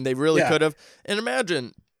 Like, I mean, they really could have. And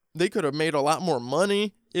imagine they could have made a lot more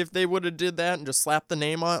money if they would have did that and just slapped the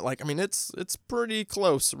name on it. Like, I mean, it's pretty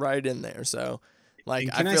close right in there. So like,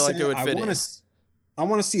 I feel like it would fit in. I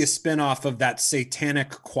want to see a spinoff of that satanic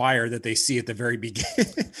choir that they see at the very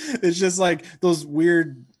beginning. It's just like those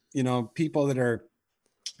weird, you know, people that are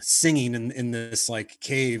singing in this like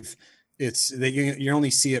cave. It's that you only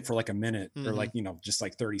see it for like a minute or like, you know, just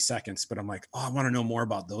like 30 seconds. But I'm like, oh, I want to know more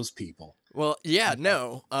about those people. Well, yeah,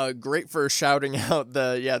 no, great for shouting out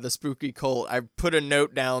the spooky cult. I put a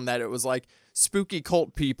note down that it was like spooky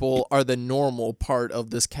cult people are the normal part of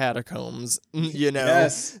this catacombs, you know,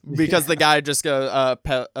 because the guy just goes,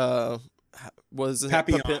 was it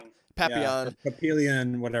Papillon? Papillon.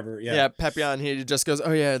 Papillon, whatever. Yeah, Papillon. He just goes,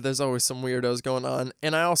 oh yeah, there's always some weirdos going on.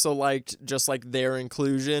 And I also liked just like their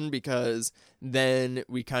inclusion because then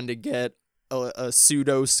we kind of get a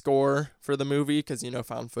pseudo score for the movie because, you know,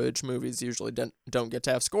 found footage movies usually don't get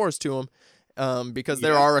to have scores to them. Because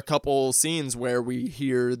there are a couple scenes where we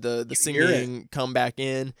hear the singing come back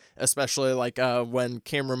in, especially like when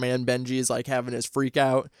cameraman Benji is like having his freak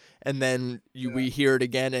out, and then we hear it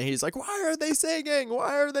again, and he's like, "Why are they singing?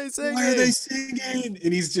 Why are they singing? Why are they singing?"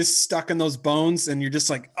 And he's just stuck in those bones, and you're just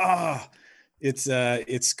like, "Ah."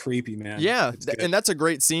 It's creepy, man. Yeah, and that's a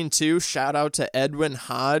great scene too. Shout out to Edwin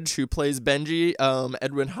Hodge who plays Benji.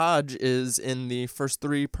 Edwin Hodge is in the first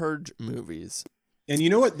 3 Purge movies. And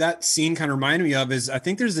you know what that scene kind of reminded me of is I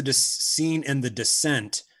think there's a scene in The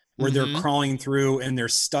Descent where they're crawling through and they're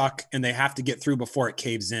stuck and they have to get through before it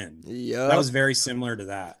caves in. Yeah, that was very similar to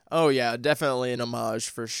that. Oh yeah, definitely an homage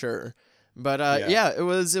for sure. But it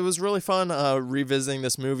was really fun revisiting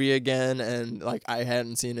this movie again, and like I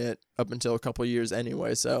hadn't seen it up until a couple years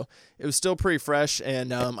anyway, so it was still pretty fresh.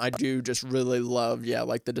 And I do just really love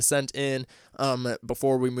like The Descent in.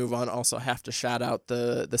 Before we move on, also have to shout out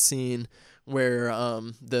the scene where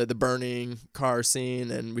the burning car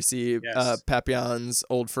scene, and we see Papillon's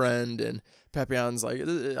old friend, and Papillon's like,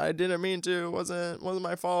 I didn't mean to, wasn't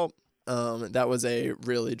my fault. That was a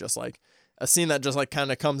really just like a scene that just like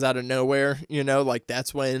kind of comes out of nowhere, you know, like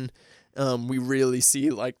that's when we really see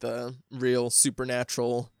like the real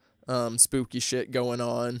supernatural spooky shit going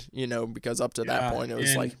on, you know, because up to that point it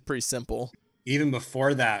was like pretty simple. Even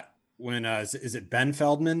before that, when is it Ben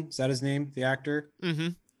Feldman? Is that his name, the actor? Mm-hmm.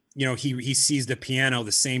 You know, he sees the piano,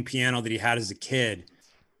 the same piano that he had as a kid,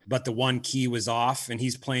 but the one key was off, and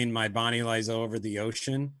he's playing My Bonnie Lies Over the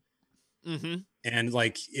Ocean. Mm-hmm. And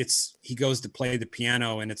like he goes to play the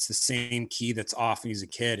piano and it's the same key that's off, and he's a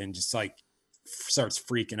kid and just like starts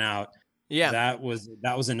freaking out. Yeah. That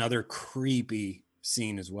was another creepy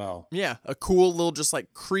scene as well. Yeah, a cool little, just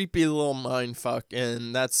like creepy little mind fuck,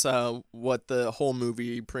 and that's what the whole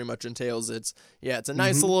movie pretty much entails. It's a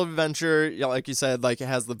nice little adventure. Yeah, like you said, like it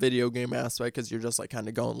has the video game aspect because you're just like kind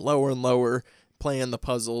of going lower and lower, playing the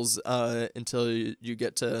puzzles until you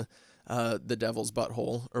get to the devil's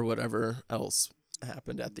butthole or whatever else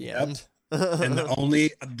happened at the end. And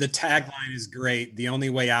the tagline is great. The only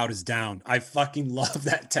way out is down. I fucking love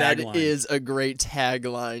that tagline. That is a great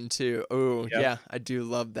tagline too. Oh, yeah, I do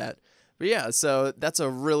love that. But yeah, so that's a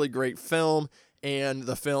really great film, and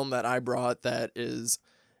the film that I brought that is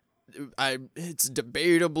it's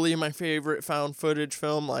debatably my favorite found footage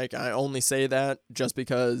film. Like, I only say that just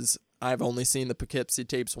because I've only seen the Poughkeepsie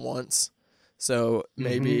tapes once. So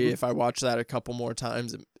maybe if I watch that a couple more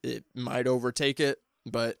times, it might overtake it.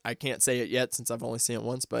 But I can't say it yet since I've only seen it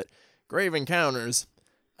once. But Grave Encounters,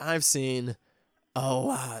 I've seen a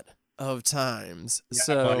lot of times. Yeah,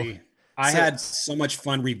 so, buddy. I had so much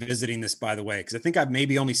fun revisiting this, by the way, because I think I've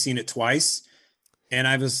maybe only seen it twice, and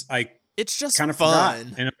it's just kind of fun.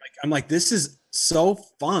 Forgot. And I'm like, this is so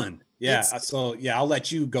fun. Yeah. So yeah, I'll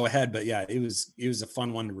let you go ahead, but yeah, it was a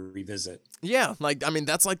fun one to revisit. Yeah, like, I mean,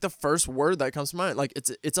 that's like the first word that comes to mind. Like,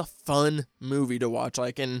 it's a fun movie to watch.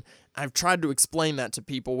 Like, and I've tried to explain that to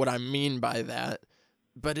people, what I mean by that,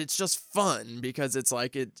 but it's just fun because it's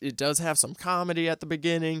like, it does have some comedy at the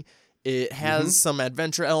beginning. It has some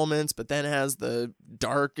adventure elements, but then it has the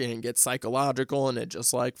dark and it gets psychological and it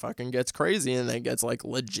just like fucking gets crazy and then gets like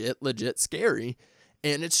legit scary.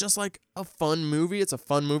 And it's just like a fun movie. It's a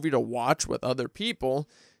fun movie to watch with other people.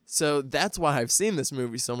 So that's why I've seen this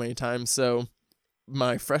movie so many times. So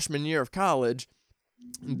my freshman year of college,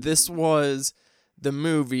 this was the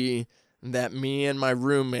movie that me and my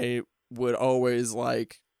roommate would always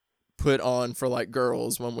like put on for like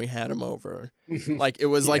girls when we had them over. Like, it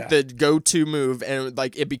was like the go-to move, and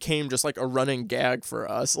like it became just like a running gag for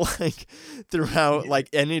us. Like, throughout, like,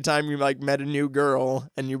 anytime you like met a new girl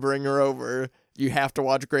and you bring her over, you have to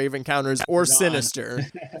watch Grave Encounters or Sinister.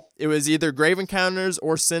 It was either Grave Encounters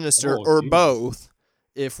or Sinister or both,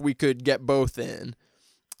 if we could get both in.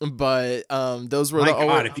 But those were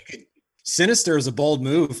if you could. Sinister is a bold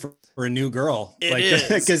move for a new girl. It is.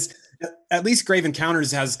 Because at least Grave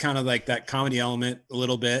Encounters has kind of like that comedy element a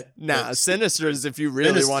little bit. Nah, Sinister is if you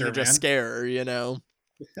really want to just scare her, you know.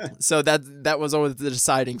 So that was always the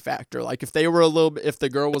deciding factor. Like, if they were if the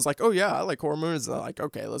girl was like, oh yeah, I like horror movies, they're like,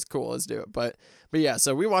 okay, let's do it. But yeah,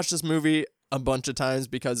 so we watched this movie a bunch of times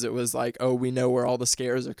because it was like, oh, we know where all the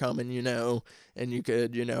scares are coming, you know, and you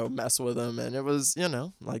could, you know, mess with them. And it was, you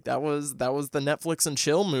know, like that was the Netflix and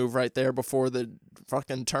chill move right there before the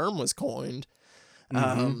fucking term was coined.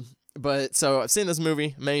 But so I've seen this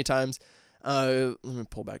movie many times. Let me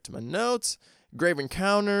pull back to my notes. Grave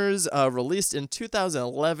Encounters, released in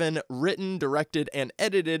 2011, written, directed, and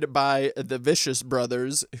edited by the Vicious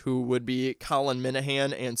Brothers, who would be Colin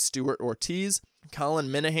Minihan and Stuart Ortiz. Colin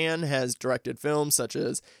Minihan has directed films such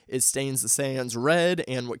as It Stains the Sands Red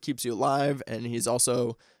and What Keeps You Alive, and he's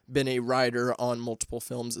also been a writer on multiple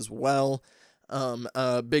films as well.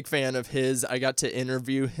 A big fan of his. I got to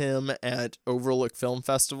interview him at Overlook Film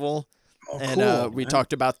Festival. Oh, and cool, we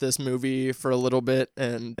talked about this movie for a little bit,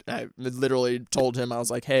 and I literally told him, I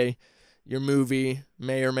was like, hey, your movie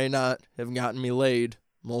may or may not have gotten me laid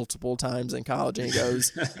multiple times in college.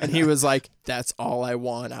 And he was like, that's all I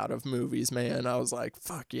want out of movies, man. I was like,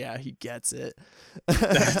 fuck yeah, he gets it.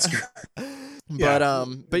 That's great.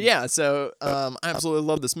 But yeah, so I absolutely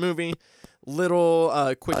love this movie.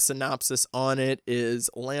 Little quick synopsis on it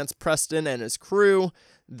is Lance Preston and his crew,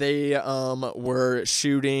 they were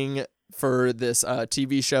shooting for this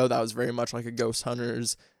TV show that was very much like a Ghost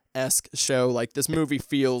Hunters-esque show. Like, this movie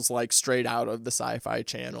feels like straight out of the Sci-Fi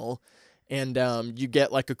Channel. And you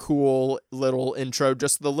get like a cool little intro.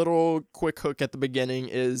 Just the little quick hook at the beginning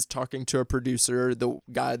is talking to a producer, the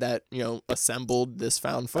guy that, you know, assembled this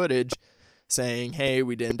found footage, saying, hey,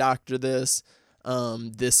 we didn't doctor this.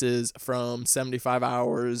 This is from 75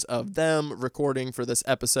 hours of them recording for this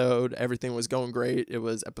episode. Everything was going great. It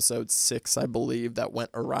was episode 6, I believe, that went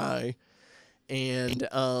awry. And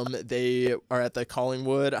they are at the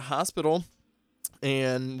Collingwood Hospital,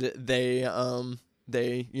 and they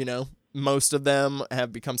you know, most of them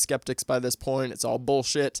have become skeptics by this point. It's all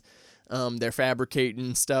bullshit. They're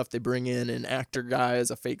fabricating stuff. They bring in an actor guy as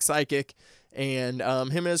a fake psychic, and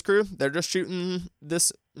him and his crew, they're just shooting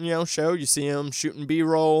this, you know, show. You see them shooting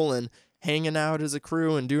B-roll and hanging out as a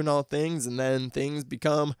crew and doing all things, and then things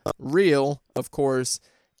become real, of course,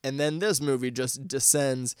 and then this movie just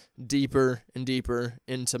descends deeper and deeper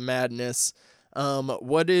into madness.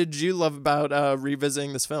 What did you love about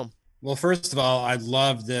revisiting this film? Well, first of all, I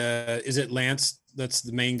love is it Lance that's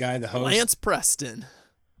the main guy, the host. Lance Preston.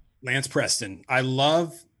 Lance Preston. I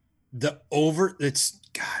love it's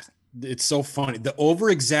so funny. The over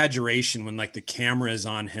exaggeration when like the camera is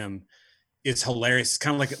on him is hilarious. It's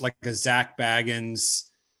kind of like a Zach Baggins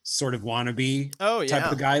sort of wannabe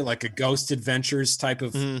type of guy, like a Ghost Adventures type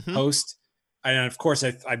of host. And of course,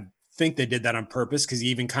 I think they did that on purpose because he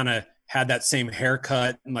even kind of had that same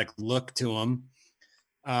haircut and like look to him.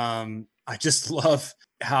 I just love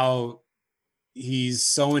how he's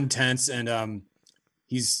so intense and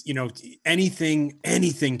he's, anything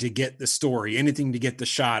to get the story, anything to get the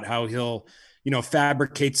shot, how he'll,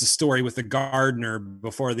 fabricates a story with the gardener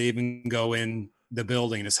before they even go in the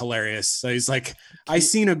building is hilarious. So he's like, I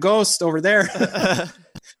seen a ghost over there.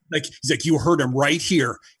 Like, he's like, you heard him right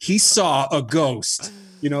here. He saw a ghost,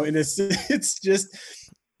 and it's just,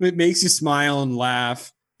 it makes you smile and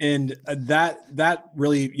laugh. And that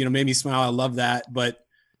really, made me smile. I love that. But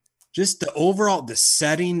just the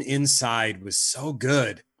setting inside was so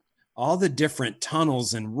good. All the different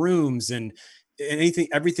tunnels and rooms and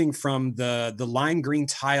everything from the lime green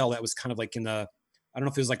tile that was kind of like I don't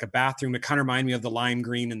know if it was like a bathroom. It kind of reminded me of the lime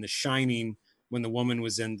green in The Shining when the woman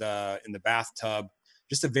was in the bathtub.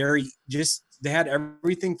 They had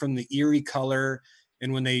everything from the eerie color.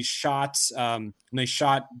 And when they shot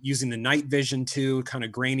using the night vision too, kind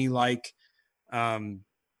of grainy like,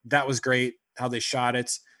 that was great how they shot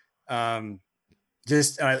it. And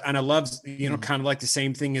I love, kind of like the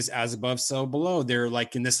same thing as above, so below. They're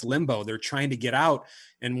like in this limbo. They're trying to get out.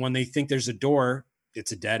 And when they think there's a door,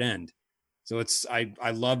 it's a dead end. So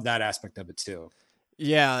I love that aspect of it too.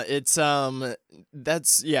 Yeah, it's some of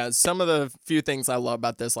the few things I love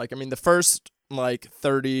about this. Like, I mean, the first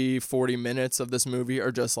 30-40 minutes of this movie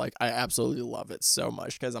are just like, I absolutely love it so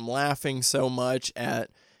much because I'm laughing so much at,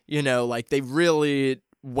 they really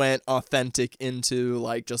went authentic into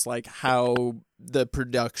just how the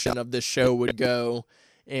production of this show would go.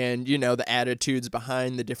 And, the attitudes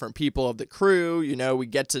behind the different people of the crew, we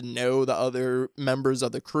get to know the other members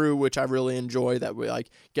of the crew, which I really enjoy, that we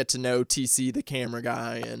get to know TC, the camera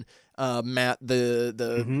guy, and Matt,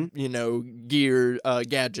 the gear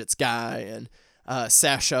gadgets guy, and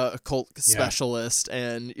Sasha, occult specialist.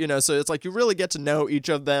 And, so it's like you really get to know each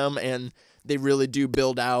of them, and they really do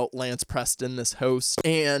build out Lance Preston, this host.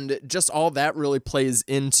 And just all that really plays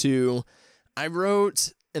into, I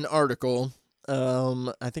wrote an article,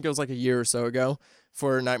 I think it was like a year or so ago,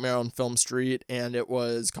 for Nightmare on Film Street, and it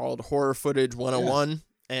was called Horror Footage 101. Yeah.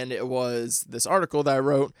 And it was this article that I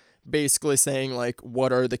wrote basically saying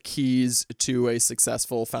what are the keys to a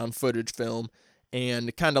successful found footage film,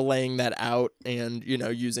 and kind of laying that out and,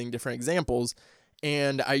 using different examples.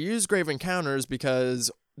 And I use Grave Encounters because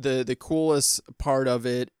the coolest part of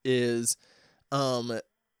it is the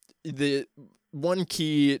one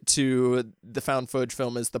key to the found footage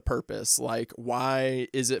film is the purpose. Why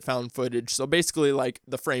is it found footage? So basically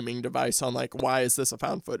the framing device on why is this a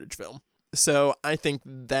found footage film? So I think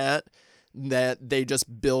that they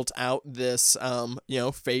just built out this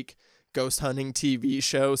fake ghost hunting TV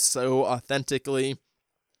show so authentically,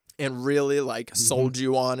 and really sold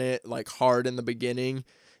you on it hard in the beginning,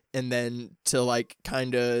 and then to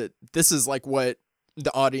kind of, this is what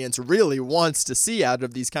the audience really wants to see out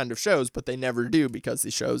of these kind of shows, but they never do because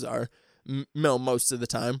these shows are most of the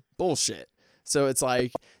time bullshit. So it's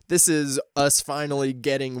this is us finally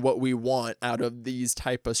getting what we want out of these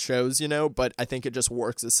type of shows, but I think it just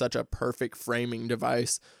works as such a perfect framing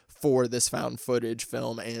device for this found footage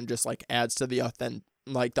film, and just adds to the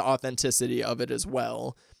authenticity of it as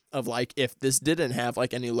well. Of if this didn't have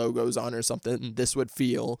any logos on or something, this would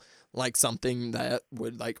feel like something that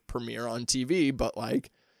would premiere on TV, but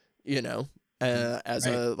as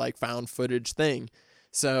a found footage thing.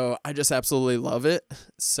 So I just absolutely love it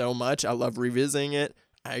so much. I love revisiting it.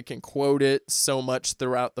 I can quote it so much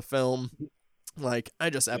throughout the film. I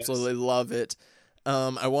just absolutely love it.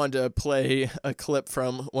 I wanted to play a clip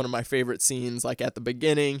from one of my favorite scenes, at the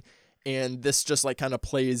beginning. And this just kind of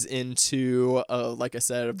plays into, like I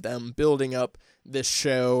said, of them building up this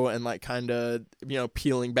show and kind of,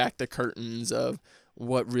 peeling back the curtains of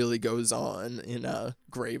what really goes on in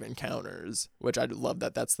Grave Encounters, which I love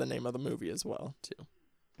that that's the name of the movie as well, too.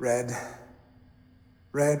 Red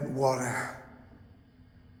water.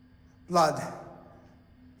 Blood.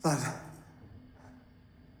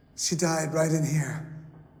 She died right in here.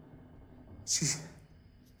 She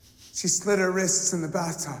slit her wrists in the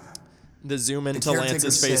bathtub. The zoom into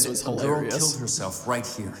Lance's face was hilarious. The girl killed herself right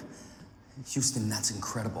here. Houston, that's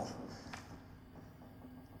incredible.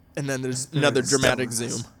 And then there's another dramatic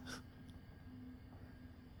zoom.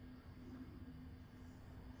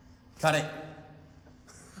 Cut it.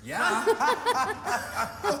 Yeah.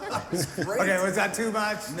 That's great. Okay, was that too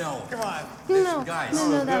much? No. Come on. No, Guys.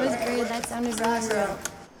 no, that was great. That sounded really good.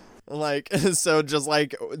 Like, so just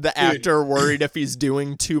like the actor worried if he's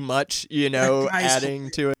doing too much, That guy's adding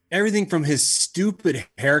to it. Everything from his stupid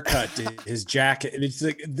haircut to his jacket, and it's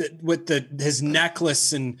like his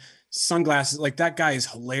necklace and sunglasses. Like, that guy is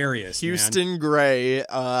hilarious. Houston Gray,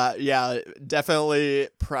 yeah, definitely,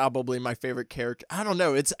 probably my favorite character. I don't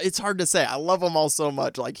know, it's hard to say. I love them all so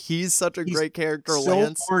much. Like, he's such a great character, so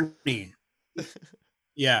Lance. corny.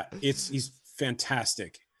 Yeah, he's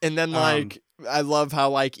fantastic. And then like I love how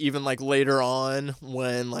like even like later on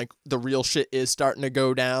when like the real shit is starting to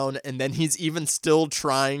go down, and then he's even still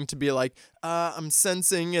trying to be like, I'm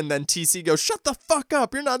sensing, and then TC goes, shut the fuck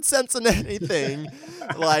up, you're not sensing anything.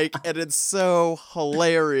 Like, and it's so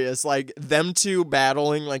hilarious. Like, them two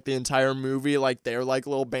battling like the entire movie, like their like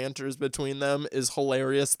little banters between them is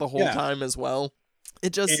hilarious the whole time as well.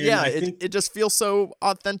 It just it just feels so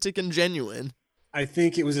authentic and genuine. I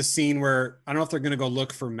think it was a scene where I don't know if they're gonna go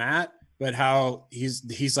look for Matt, but how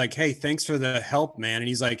he's like, hey, thanks for the help, man. And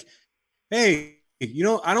he's like, hey,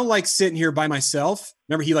 I don't like sitting here by myself.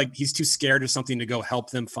 Remember, he's too scared or something to go help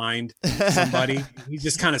them find somebody. He's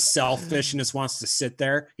just kind of selfish and just wants to sit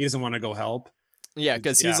there. He doesn't want to go help. Yeah,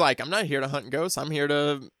 because he's like, I'm not here to hunt ghosts. I'm here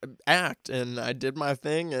to act, and I did my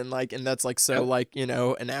thing, and that's like so like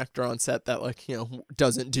an actor on set that like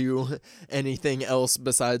doesn't do anything else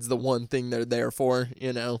besides the one thing they're there for,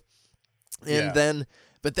 and then.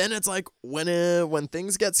 But then it's like when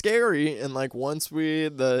things get scary, and like once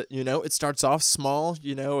it starts off small,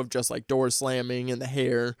 of just like doors slamming and the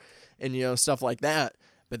hair and stuff like that.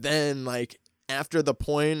 But then like after the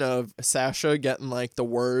point of Sasha getting like the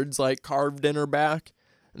words like carved in her back,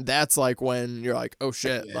 that's like when you're like, oh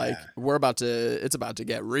shit, like it's about to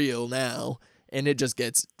get real now. And it just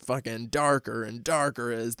gets fucking darker and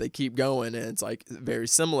darker as they keep going. And it's like very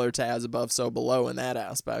similar to As Above, So Below in that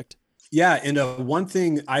aspect. Yeah, and one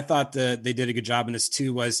thing I thought that they did a good job in this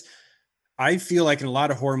too was I feel like in a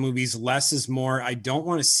lot of horror movies, less is more. I don't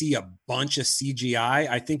want to see a bunch of CGI.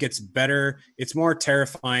 I think it's better. It's more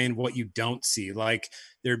terrifying what you don't see. Like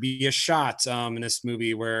there'd be a shot in this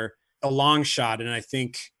movie where a long shot, and I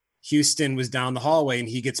think Houston was down the hallway and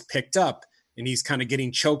he gets picked up and he's kind of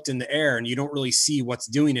getting choked in the air, and you don't really see what's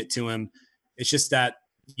doing it to him. It's just that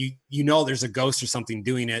there's a ghost or something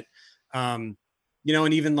doing it. And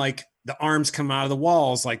even like the arms come out of the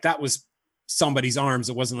walls, like that was somebody's arms.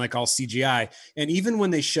 It wasn't like all CGI. And even when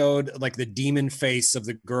they showed like the demon face of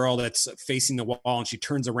the girl that's facing the wall and she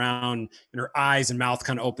turns around and her eyes and mouth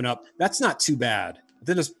kind of open up, that's not too bad.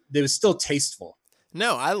 It was still tasteful.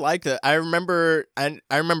 No, I like that. I remember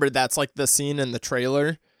that's like the scene in the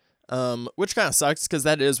trailer, which kind of sucks because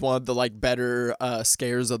that is one of the like better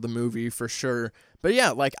scares of the movie for sure. But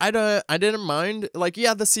yeah, like I didn't mind. Like,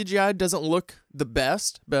 yeah, the CGI doesn't look the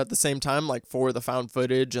best, but at the same time, like for the found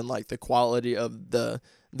footage and like the quality of the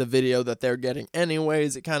video that they're getting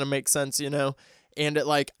anyways, it kind of makes sense, And it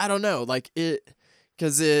like, I don't know, like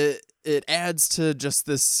because it adds to just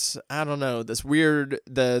this, I don't know, this weird,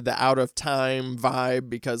 the out of time vibe,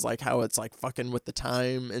 because like how it's like fucking with the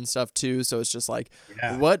time and stuff too. So it's just like,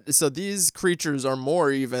 so these creatures are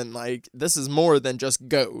more even like, this is more than just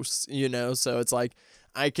ghosts, So it's like,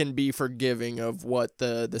 I can be forgiving of what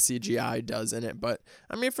the CGI does in it. But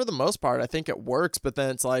I mean, for the most part, I think it works. But then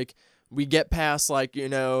it's like, we get past like,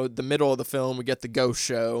 the middle of the film, we get the ghost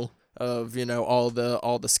show of all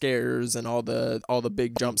the scares and all the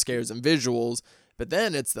big jump scares and visuals, but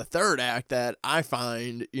then it's the third act that I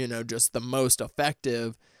find just the most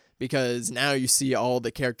effective, because now you see all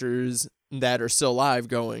the characters that are still alive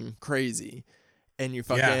going crazy, and you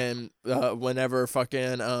fucking whenever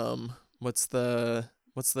fucking what's the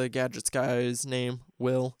Gadgets guy's name?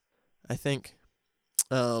 Will, I think.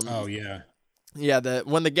 When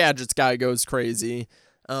the Gadgets guy goes crazy.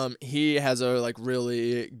 He has a like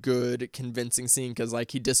really good convincing scene, because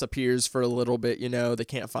like he disappears for a little bit, they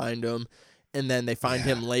can't find him, and then they find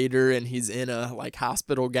him later, and he's in a like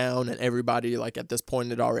hospital gown, and everybody like at this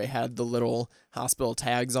point had already had the little hospital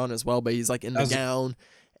tags on as well, but he's like in the gown.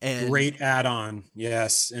 And great add-on,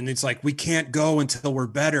 yes. And it's like, we can't go until we're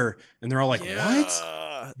better, and they're all like, what?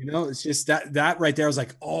 It's just that right there. I was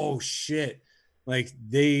like, oh shit, like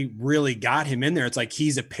they really got him in there. It's like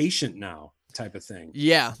he's a patient now, type of thing.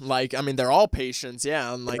 Yeah, like I mean, they're all patients,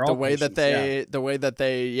 and like the way that they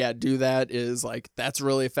do that is like, that's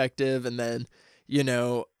really effective. And then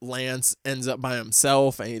Lance ends up by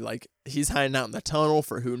himself, and he's hiding out in the tunnel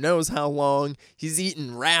for who knows how long. He's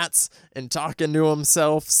eating rats and talking to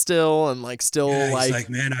himself still, and he's like,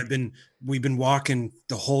 man, we've been walking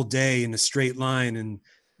the whole day in a straight line, and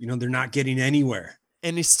they're not getting anywhere.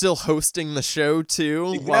 And he's still hosting the show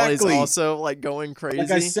too, while he's also like going crazy. Like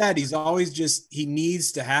I said, he's always he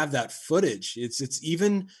needs to have that footage. It's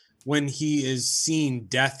even when he is seeing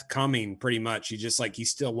death coming, pretty much, he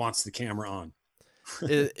still wants the camera on.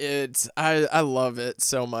 I love it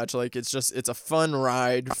so much. Like it's a fun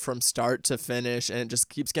ride from start to finish, and it just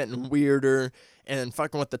keeps getting weirder, and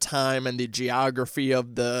fucking with the time and the geography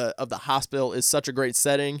of the hospital is such a great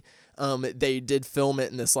setting. They did film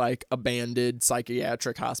it in this like abandoned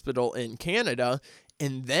psychiatric hospital in Canada,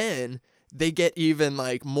 and then they get even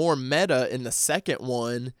like more meta in the second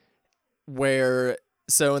one,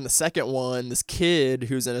 so in the second one, this kid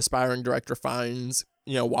who's an aspiring director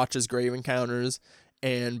watches Grave Encounters,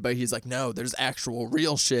 but he's like, no, there's actual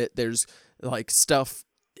real shit. There's like stuff,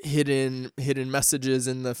 hidden messages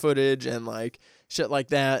in the footage and like shit like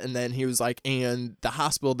that. And then he was like, and the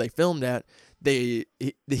hospital they filmed at, he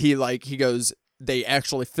goes, they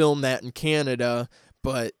actually filmed that in Canada,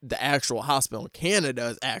 but the actual hospital in Canada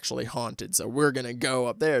is actually haunted. So we're going to go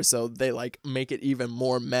up there. So they like make it even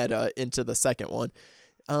more meta into the second one.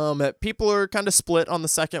 People are kind of split on the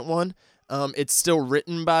second one. It's still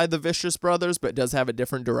written by the Vicious Brothers, but does have a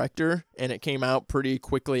different director, and it came out pretty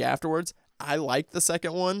quickly afterwards. I like the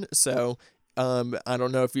second one, so I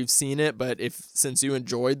don't know if you've seen it, but since you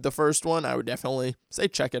enjoyed the first one, I would definitely say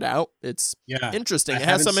check it out. It's interesting. It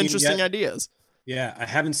has some interesting ideas. Yeah, I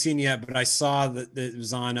haven't seen it yet, but I saw that it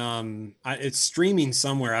was on. It's streaming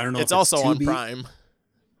somewhere. I don't know. It's if also it's on Prime.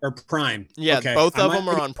 Or Prime. Yeah, okay. Both of them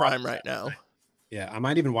are on Prime right now. Yeah, I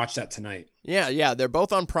might even watch that tonight. Yeah, they're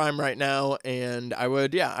both on Prime right now, and I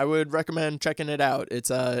would recommend checking it out. It's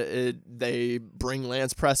they bring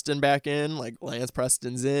Lance Preston back in, like Lance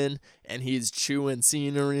Preston's in, and he's chewing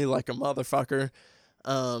scenery like a motherfucker.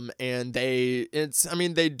 And they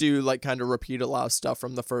do like kind of repeat a lot of stuff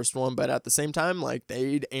from the first one, but at the same time, like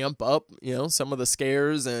they'd amp up, some of the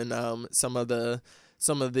scares and some of the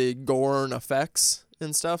gore and effects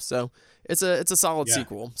and stuff. So it's a solid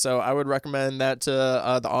sequel. So I would recommend that to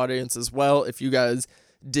the audience as well. If you guys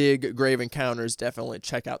dig Grave Encounters, definitely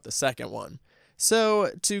check out the second one.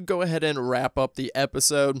 So to go ahead and wrap up the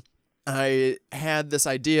episode, I had this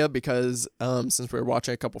idea because since we were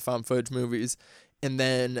watching a couple found footage movies, and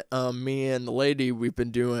then me and the lady, we've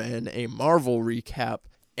been doing a Marvel recap,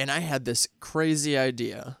 and I had this crazy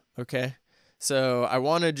idea, okay? So I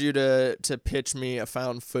wanted you to pitch me a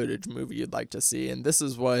found footage movie you'd like to see, and this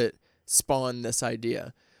is what spawned this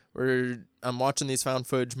idea. I'm watching these found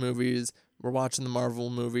footage movies, we're watching the Marvel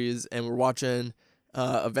movies, and we're watching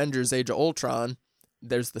Avengers Age of Ultron.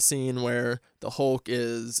 There's the scene where the Hulk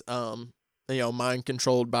is mind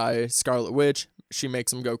controlled by Scarlet Witch. She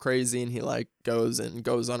makes him go crazy, and he like goes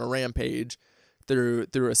on a rampage through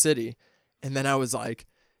a city. And then I was like,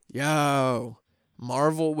 yo,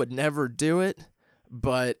 Marvel would never do it,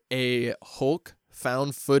 but a Hulk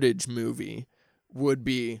found footage movie would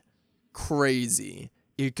be crazy.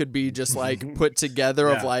 It could be just like put together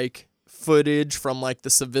of like footage from like the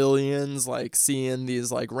civilians like seeing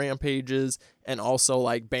these like rampages, and also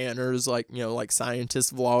like banners like like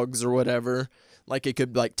scientist vlogs or whatever. Like it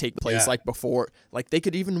could like take place like before, like they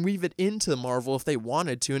could even weave it into Marvel if they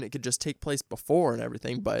wanted to, and it could just take place before and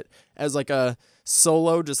everything. But as like a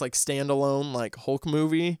solo, just like standalone like Hulk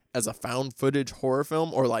movie as a found footage horror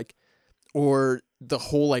film, or the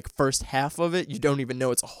whole like first half of it, you don't even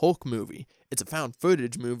know it's a Hulk movie. It's a found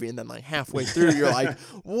footage movie, and then like halfway through, you're like,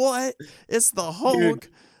 what? It's the Hulk. Dude,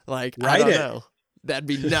 like I don't know. That'd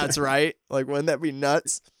be nuts, right? Like wouldn't that be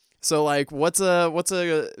nuts? So like, what's a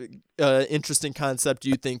interesting concept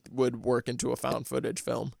you think would work into a found footage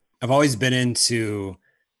film? I've always been into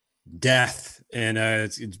death, and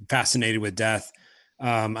it's fascinated with death.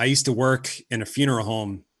 I used to work in a funeral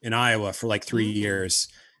home in Iowa for like 3 years,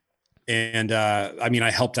 and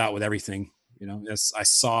I helped out with everything. I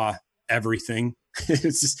saw everything.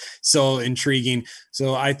 It's just so intriguing.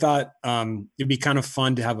 So I thought it'd be kind of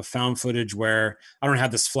fun to have a found footage where I don't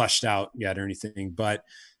have this fleshed out yet or anything, but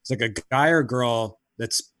it's like a guy or girl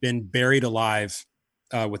that's been buried alive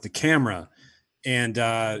with the camera, and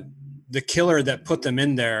the killer that put them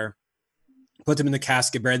in there, put them in the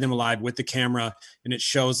casket, buried them alive with the camera, and it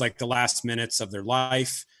shows like the last minutes of their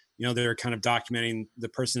life. They're kind of documenting, the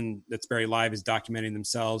person that's buried alive is documenting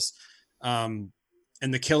themselves, and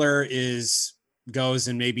the killer goes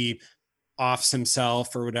and maybe offs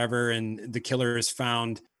himself or whatever, and the killer is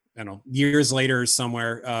found, I don't know, years later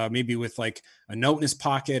somewhere, maybe with like a note in his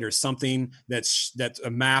pocket or something that's a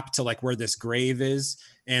map to like where this grave is,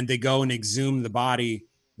 and they go and exhume the body.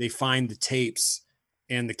 They find the tapes,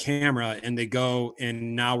 and the camera, and they go,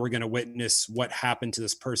 and now we're going to witness what happened to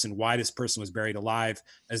this person, why this person was buried alive,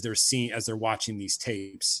 as they're watching these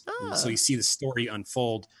tapes. And so you see the story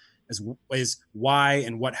unfold as why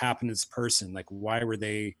and what happened to this person. Like, why did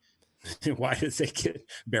they get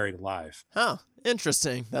buried alive? Huh.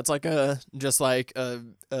 Interesting. That's like a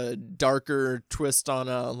darker twist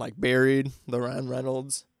on like Buried, the Ryan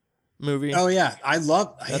Reynolds movie. Oh yeah, I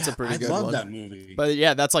love one. that movie. But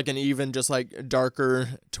yeah, that's like an even just like darker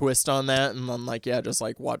twist on that, and then like just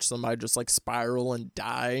like watch somebody just like spiral and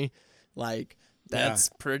die. Like that's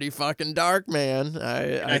pretty fucking dark, man.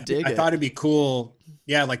 I dig it. I thought it'd be cool.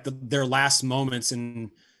 Yeah, like their last moments, and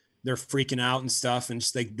they're freaking out and stuff, and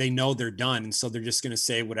just they know they're done, and so they're just gonna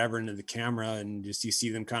say whatever into the camera, and just you see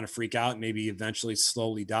them kind of freak out, maybe eventually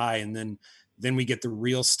slowly die, and then we get the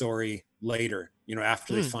real story later,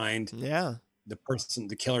 after they find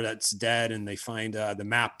the killer that's dead, and they find the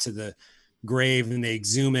map to the grave, and they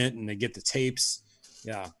exhume it, and they get the tapes.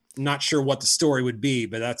 Yeah, I'm not sure what the story would be,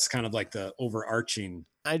 but that's kind of like the overarching.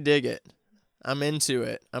 I dig it. I'm into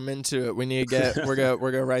it. We need to get. we're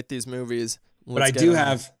gonna write these movies. But I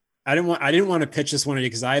didn't want to pitch this one to you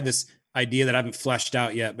because I have this idea that I haven't fleshed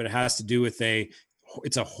out yet, but it has to do with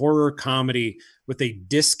it's a horror comedy with a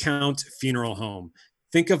discount funeral home.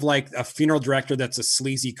 Think of like a funeral director that's a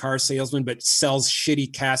sleazy car salesman, but sells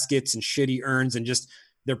shitty caskets and shitty urns, and just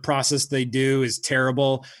their process they do is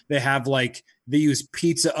terrible. They have they use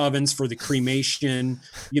pizza ovens for the cremation.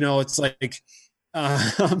 It's like,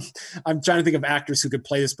 I'm trying to think of actors who could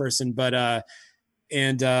play this person, but,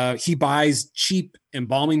 and he buys cheap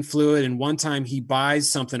embalming fluid. And one time he buys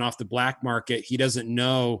something off the black market. He doesn't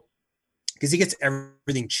know, because he gets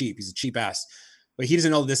everything cheap. He's a cheap ass. But he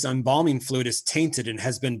doesn't know this embalming fluid is tainted and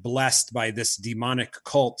has been blessed by this demonic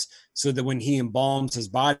cult, so that when he embalms his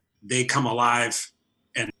body, they come alive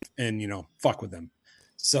and fuck with them.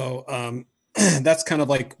 So that's kind of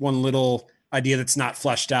like one little idea that's not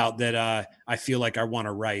fleshed out that I feel like I want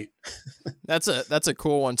to write. That's a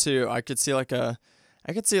cool one too. I could see like a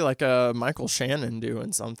Michael Shannon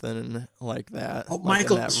doing something like that. Oh,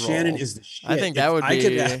 Michael Shannon is the shit. I think that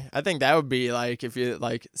would be like, if you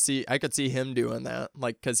like see, I could see him doing that,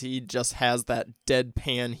 like, because he just has that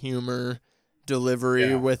deadpan humor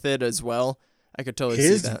delivery with it as well. I could totally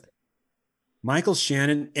see that. Michael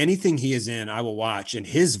Shannon, anything he is in, I will watch, and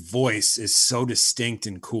his voice is so distinct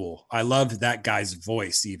and cool. I love that guy's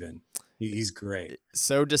voice. Even he's great.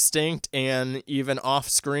 So distinct, and even off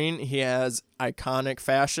screen, he has iconic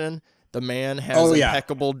fashion. The man has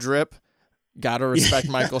impeccable drip. Gotta respect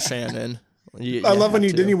Michael Shannon. I love when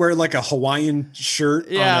didn't he wear like a Hawaiian shirt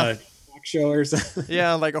on a talk show or something?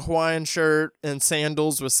 Yeah, like a Hawaiian shirt and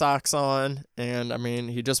sandals with socks on. And I mean,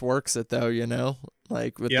 he just works it though,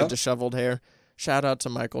 like with the disheveled hair. Shout out to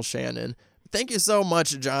Michael Shannon. Thank you so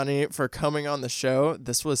much, Johnny, for coming on the show.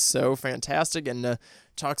 This was so fantastic, and to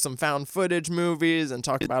talk some found footage movies and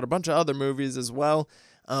talk about a bunch of other movies as well.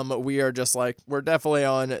 We are just we're definitely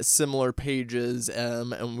on similar pages,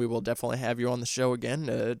 and we will definitely have you on the show again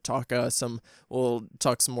to talk we'll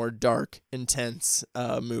talk some more dark, intense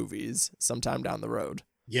movies sometime down the road.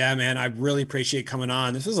 Yeah, man, I really appreciate coming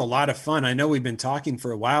on. This was a lot of fun. I know we've been talking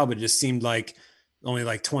for a while, but it just seemed like only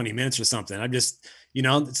 20 minutes or something. I'm just,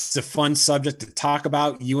 it's a fun subject to talk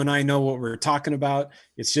about. You and I know what we're talking about.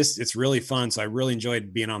 It's really fun. So I really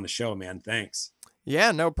enjoyed being on the show, man. Thanks.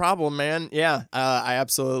 Yeah, no problem, man. Yeah, I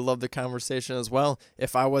absolutely love the conversation as well.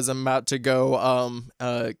 If I wasn't about to go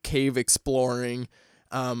cave exploring,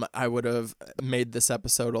 I would have made this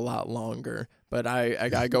episode a lot longer. But I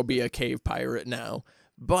gotta go be a cave pirate now.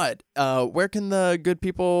 But where can the good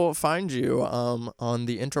people find you on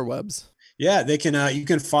the interwebs? Yeah, they can. You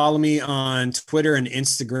can follow me on Twitter and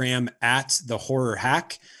Instagram at The Horror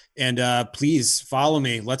Hack, and please follow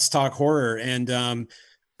me. Let's talk horror. And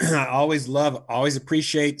I always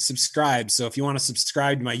appreciate subscribe. So if you want to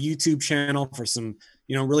subscribe to my YouTube channel for some,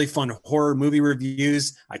 really fun horror movie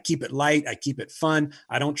reviews, I keep it light. I keep it fun.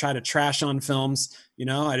 I don't try to trash on films.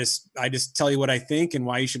 I just tell you what I think and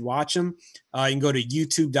why you should watch them. You can go to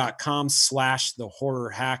youtube.com/The Horror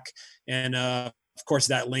Hack. And of course,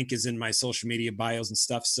 that link is in my social media bios and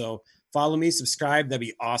stuff. So follow me, subscribe. That'd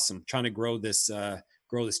be awesome. I'm trying to grow this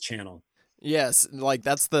channel. Yes,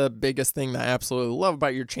 that's the biggest thing that I absolutely love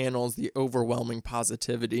about your channel is the overwhelming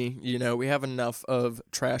positivity. We have enough of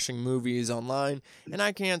trashing movies online, and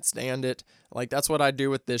I can't stand it. That's what I do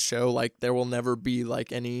with this show. There will never be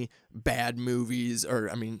any bad movies,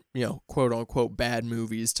 or quote unquote bad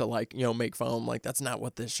movies to make fun of. That's not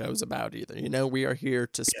what this show's about either. We are here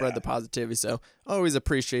to spread the positivity. So I always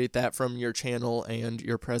appreciate that from your channel and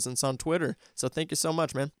your presence on Twitter. So thank you so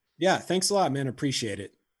much, man. Yeah, thanks a lot, man. Appreciate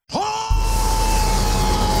it.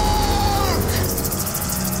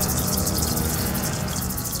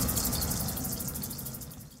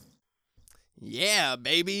 Yeah,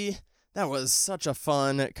 baby. That was such a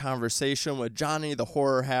fun conversation with Johnny the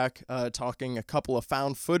Horror Hack, talking a couple of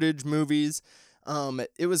found footage movies.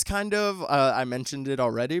 It was kind of, I mentioned it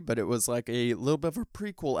already, but it was like a little bit of a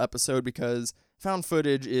prequel episode because found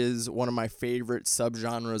footage is one of my favorite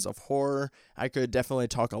subgenres of horror. I could definitely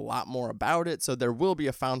talk a lot more about it, so there will be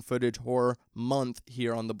a found footage horror month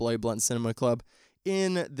here on the Blade Blunt Cinema Club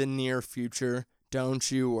in the near future. Don't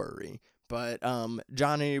you worry. But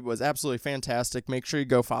Johnny was absolutely fantastic. Make sure you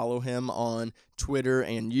go follow him on Twitter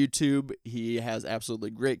and YouTube. He has absolutely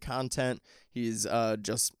great content. He's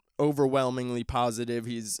just overwhelmingly positive.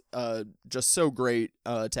 He's just so great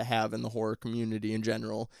to have in the horror community in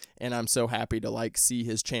general. And I'm so happy to like see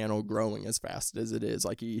his channel growing as fast as it is.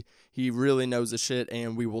 Like he really knows his shit,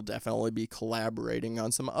 and we will definitely be collaborating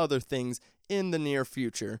on some other things in the near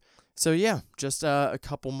future. So yeah, just a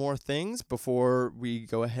couple more things before we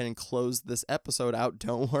go ahead and close this episode out.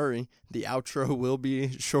 Don't worry, the outro will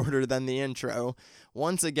be shorter than the intro.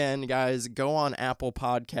 Once again, guys, go on Apple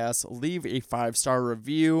Podcasts, leave a 5-star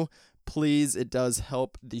review. Please, it does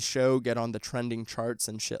help the show get on the trending charts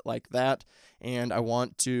and shit like that. And I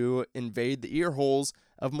want to invade the ear holes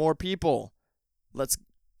of more people. Let's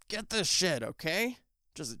get this shit, okay?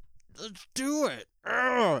 Let's do it.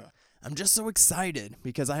 Ugh. I'm just so excited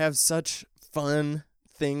because I have such fun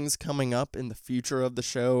things coming up in the future of the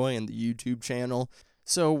show and the YouTube channel.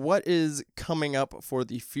 So what is coming up for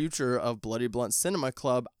the future of Bloody Blunt Cinema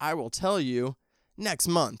Club? I will tell you next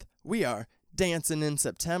month. We are dancing in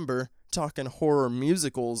September, talking horror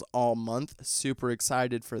musicals all month. Super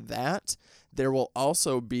excited for that. There will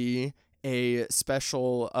also be a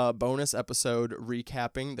special bonus episode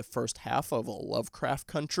recapping the first half of Lovecraft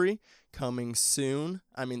Country coming soon.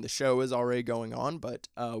 I mean, the show is already going on, but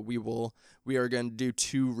we are going to do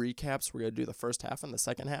 2 recaps. We're going to do the first half and the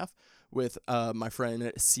second half with my friend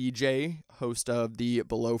CJ, host of the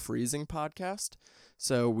Below Freezing podcast.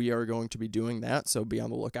 So we are going to be doing that, so be on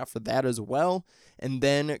the lookout for that as well. And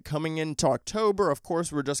then coming into October, of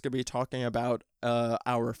course, we're just going to be talking about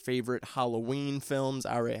our favorite Halloween films.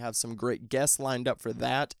 I already have some great guests lined up for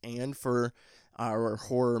that and for our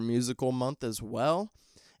horror musical month as well.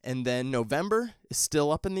 And then November is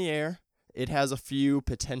still up in the air. It has a few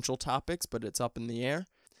potential topics, but it's up in the air.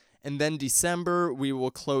 And then December, we will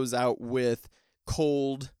close out with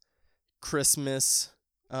cold Christmas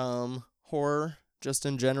horror. Just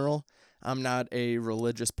in general, I'm not a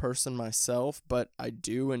religious person myself, but I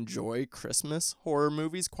do enjoy Christmas horror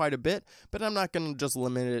movies quite a bit, but I'm not going to just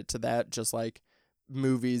limit it to that, just like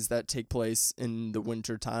movies that take place in the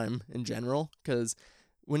winter time in general, because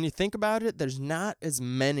when you think about it, there's not as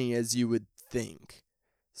many as you would think.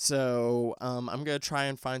 So I'm going to try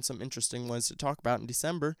and find some interesting ones to talk about in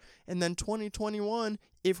December, and then 2021,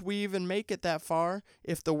 if we even make it that far,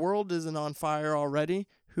 if the world isn't on fire already,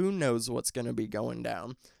 who knows what's going to be going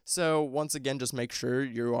down. So once again, just make sure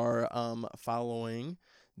you are following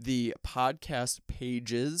the podcast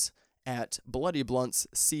pages at Bloody Blunts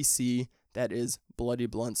CC. That is Bloody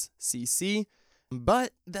Blunts CC.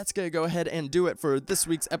 But that's going to go ahead and do it for this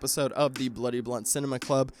week's episode of the Bloody Blunt Cinema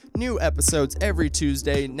Club. New episodes every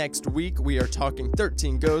Tuesday. Next week, we are talking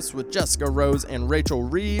 13 Ghosts with Jessica Rose and Rachel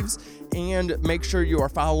Reeves. And make sure you are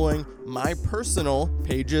following my personal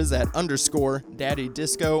pages at _Daddy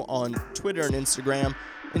Disco on Twitter and Instagram.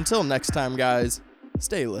 Until next time, guys,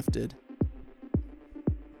 stay lifted.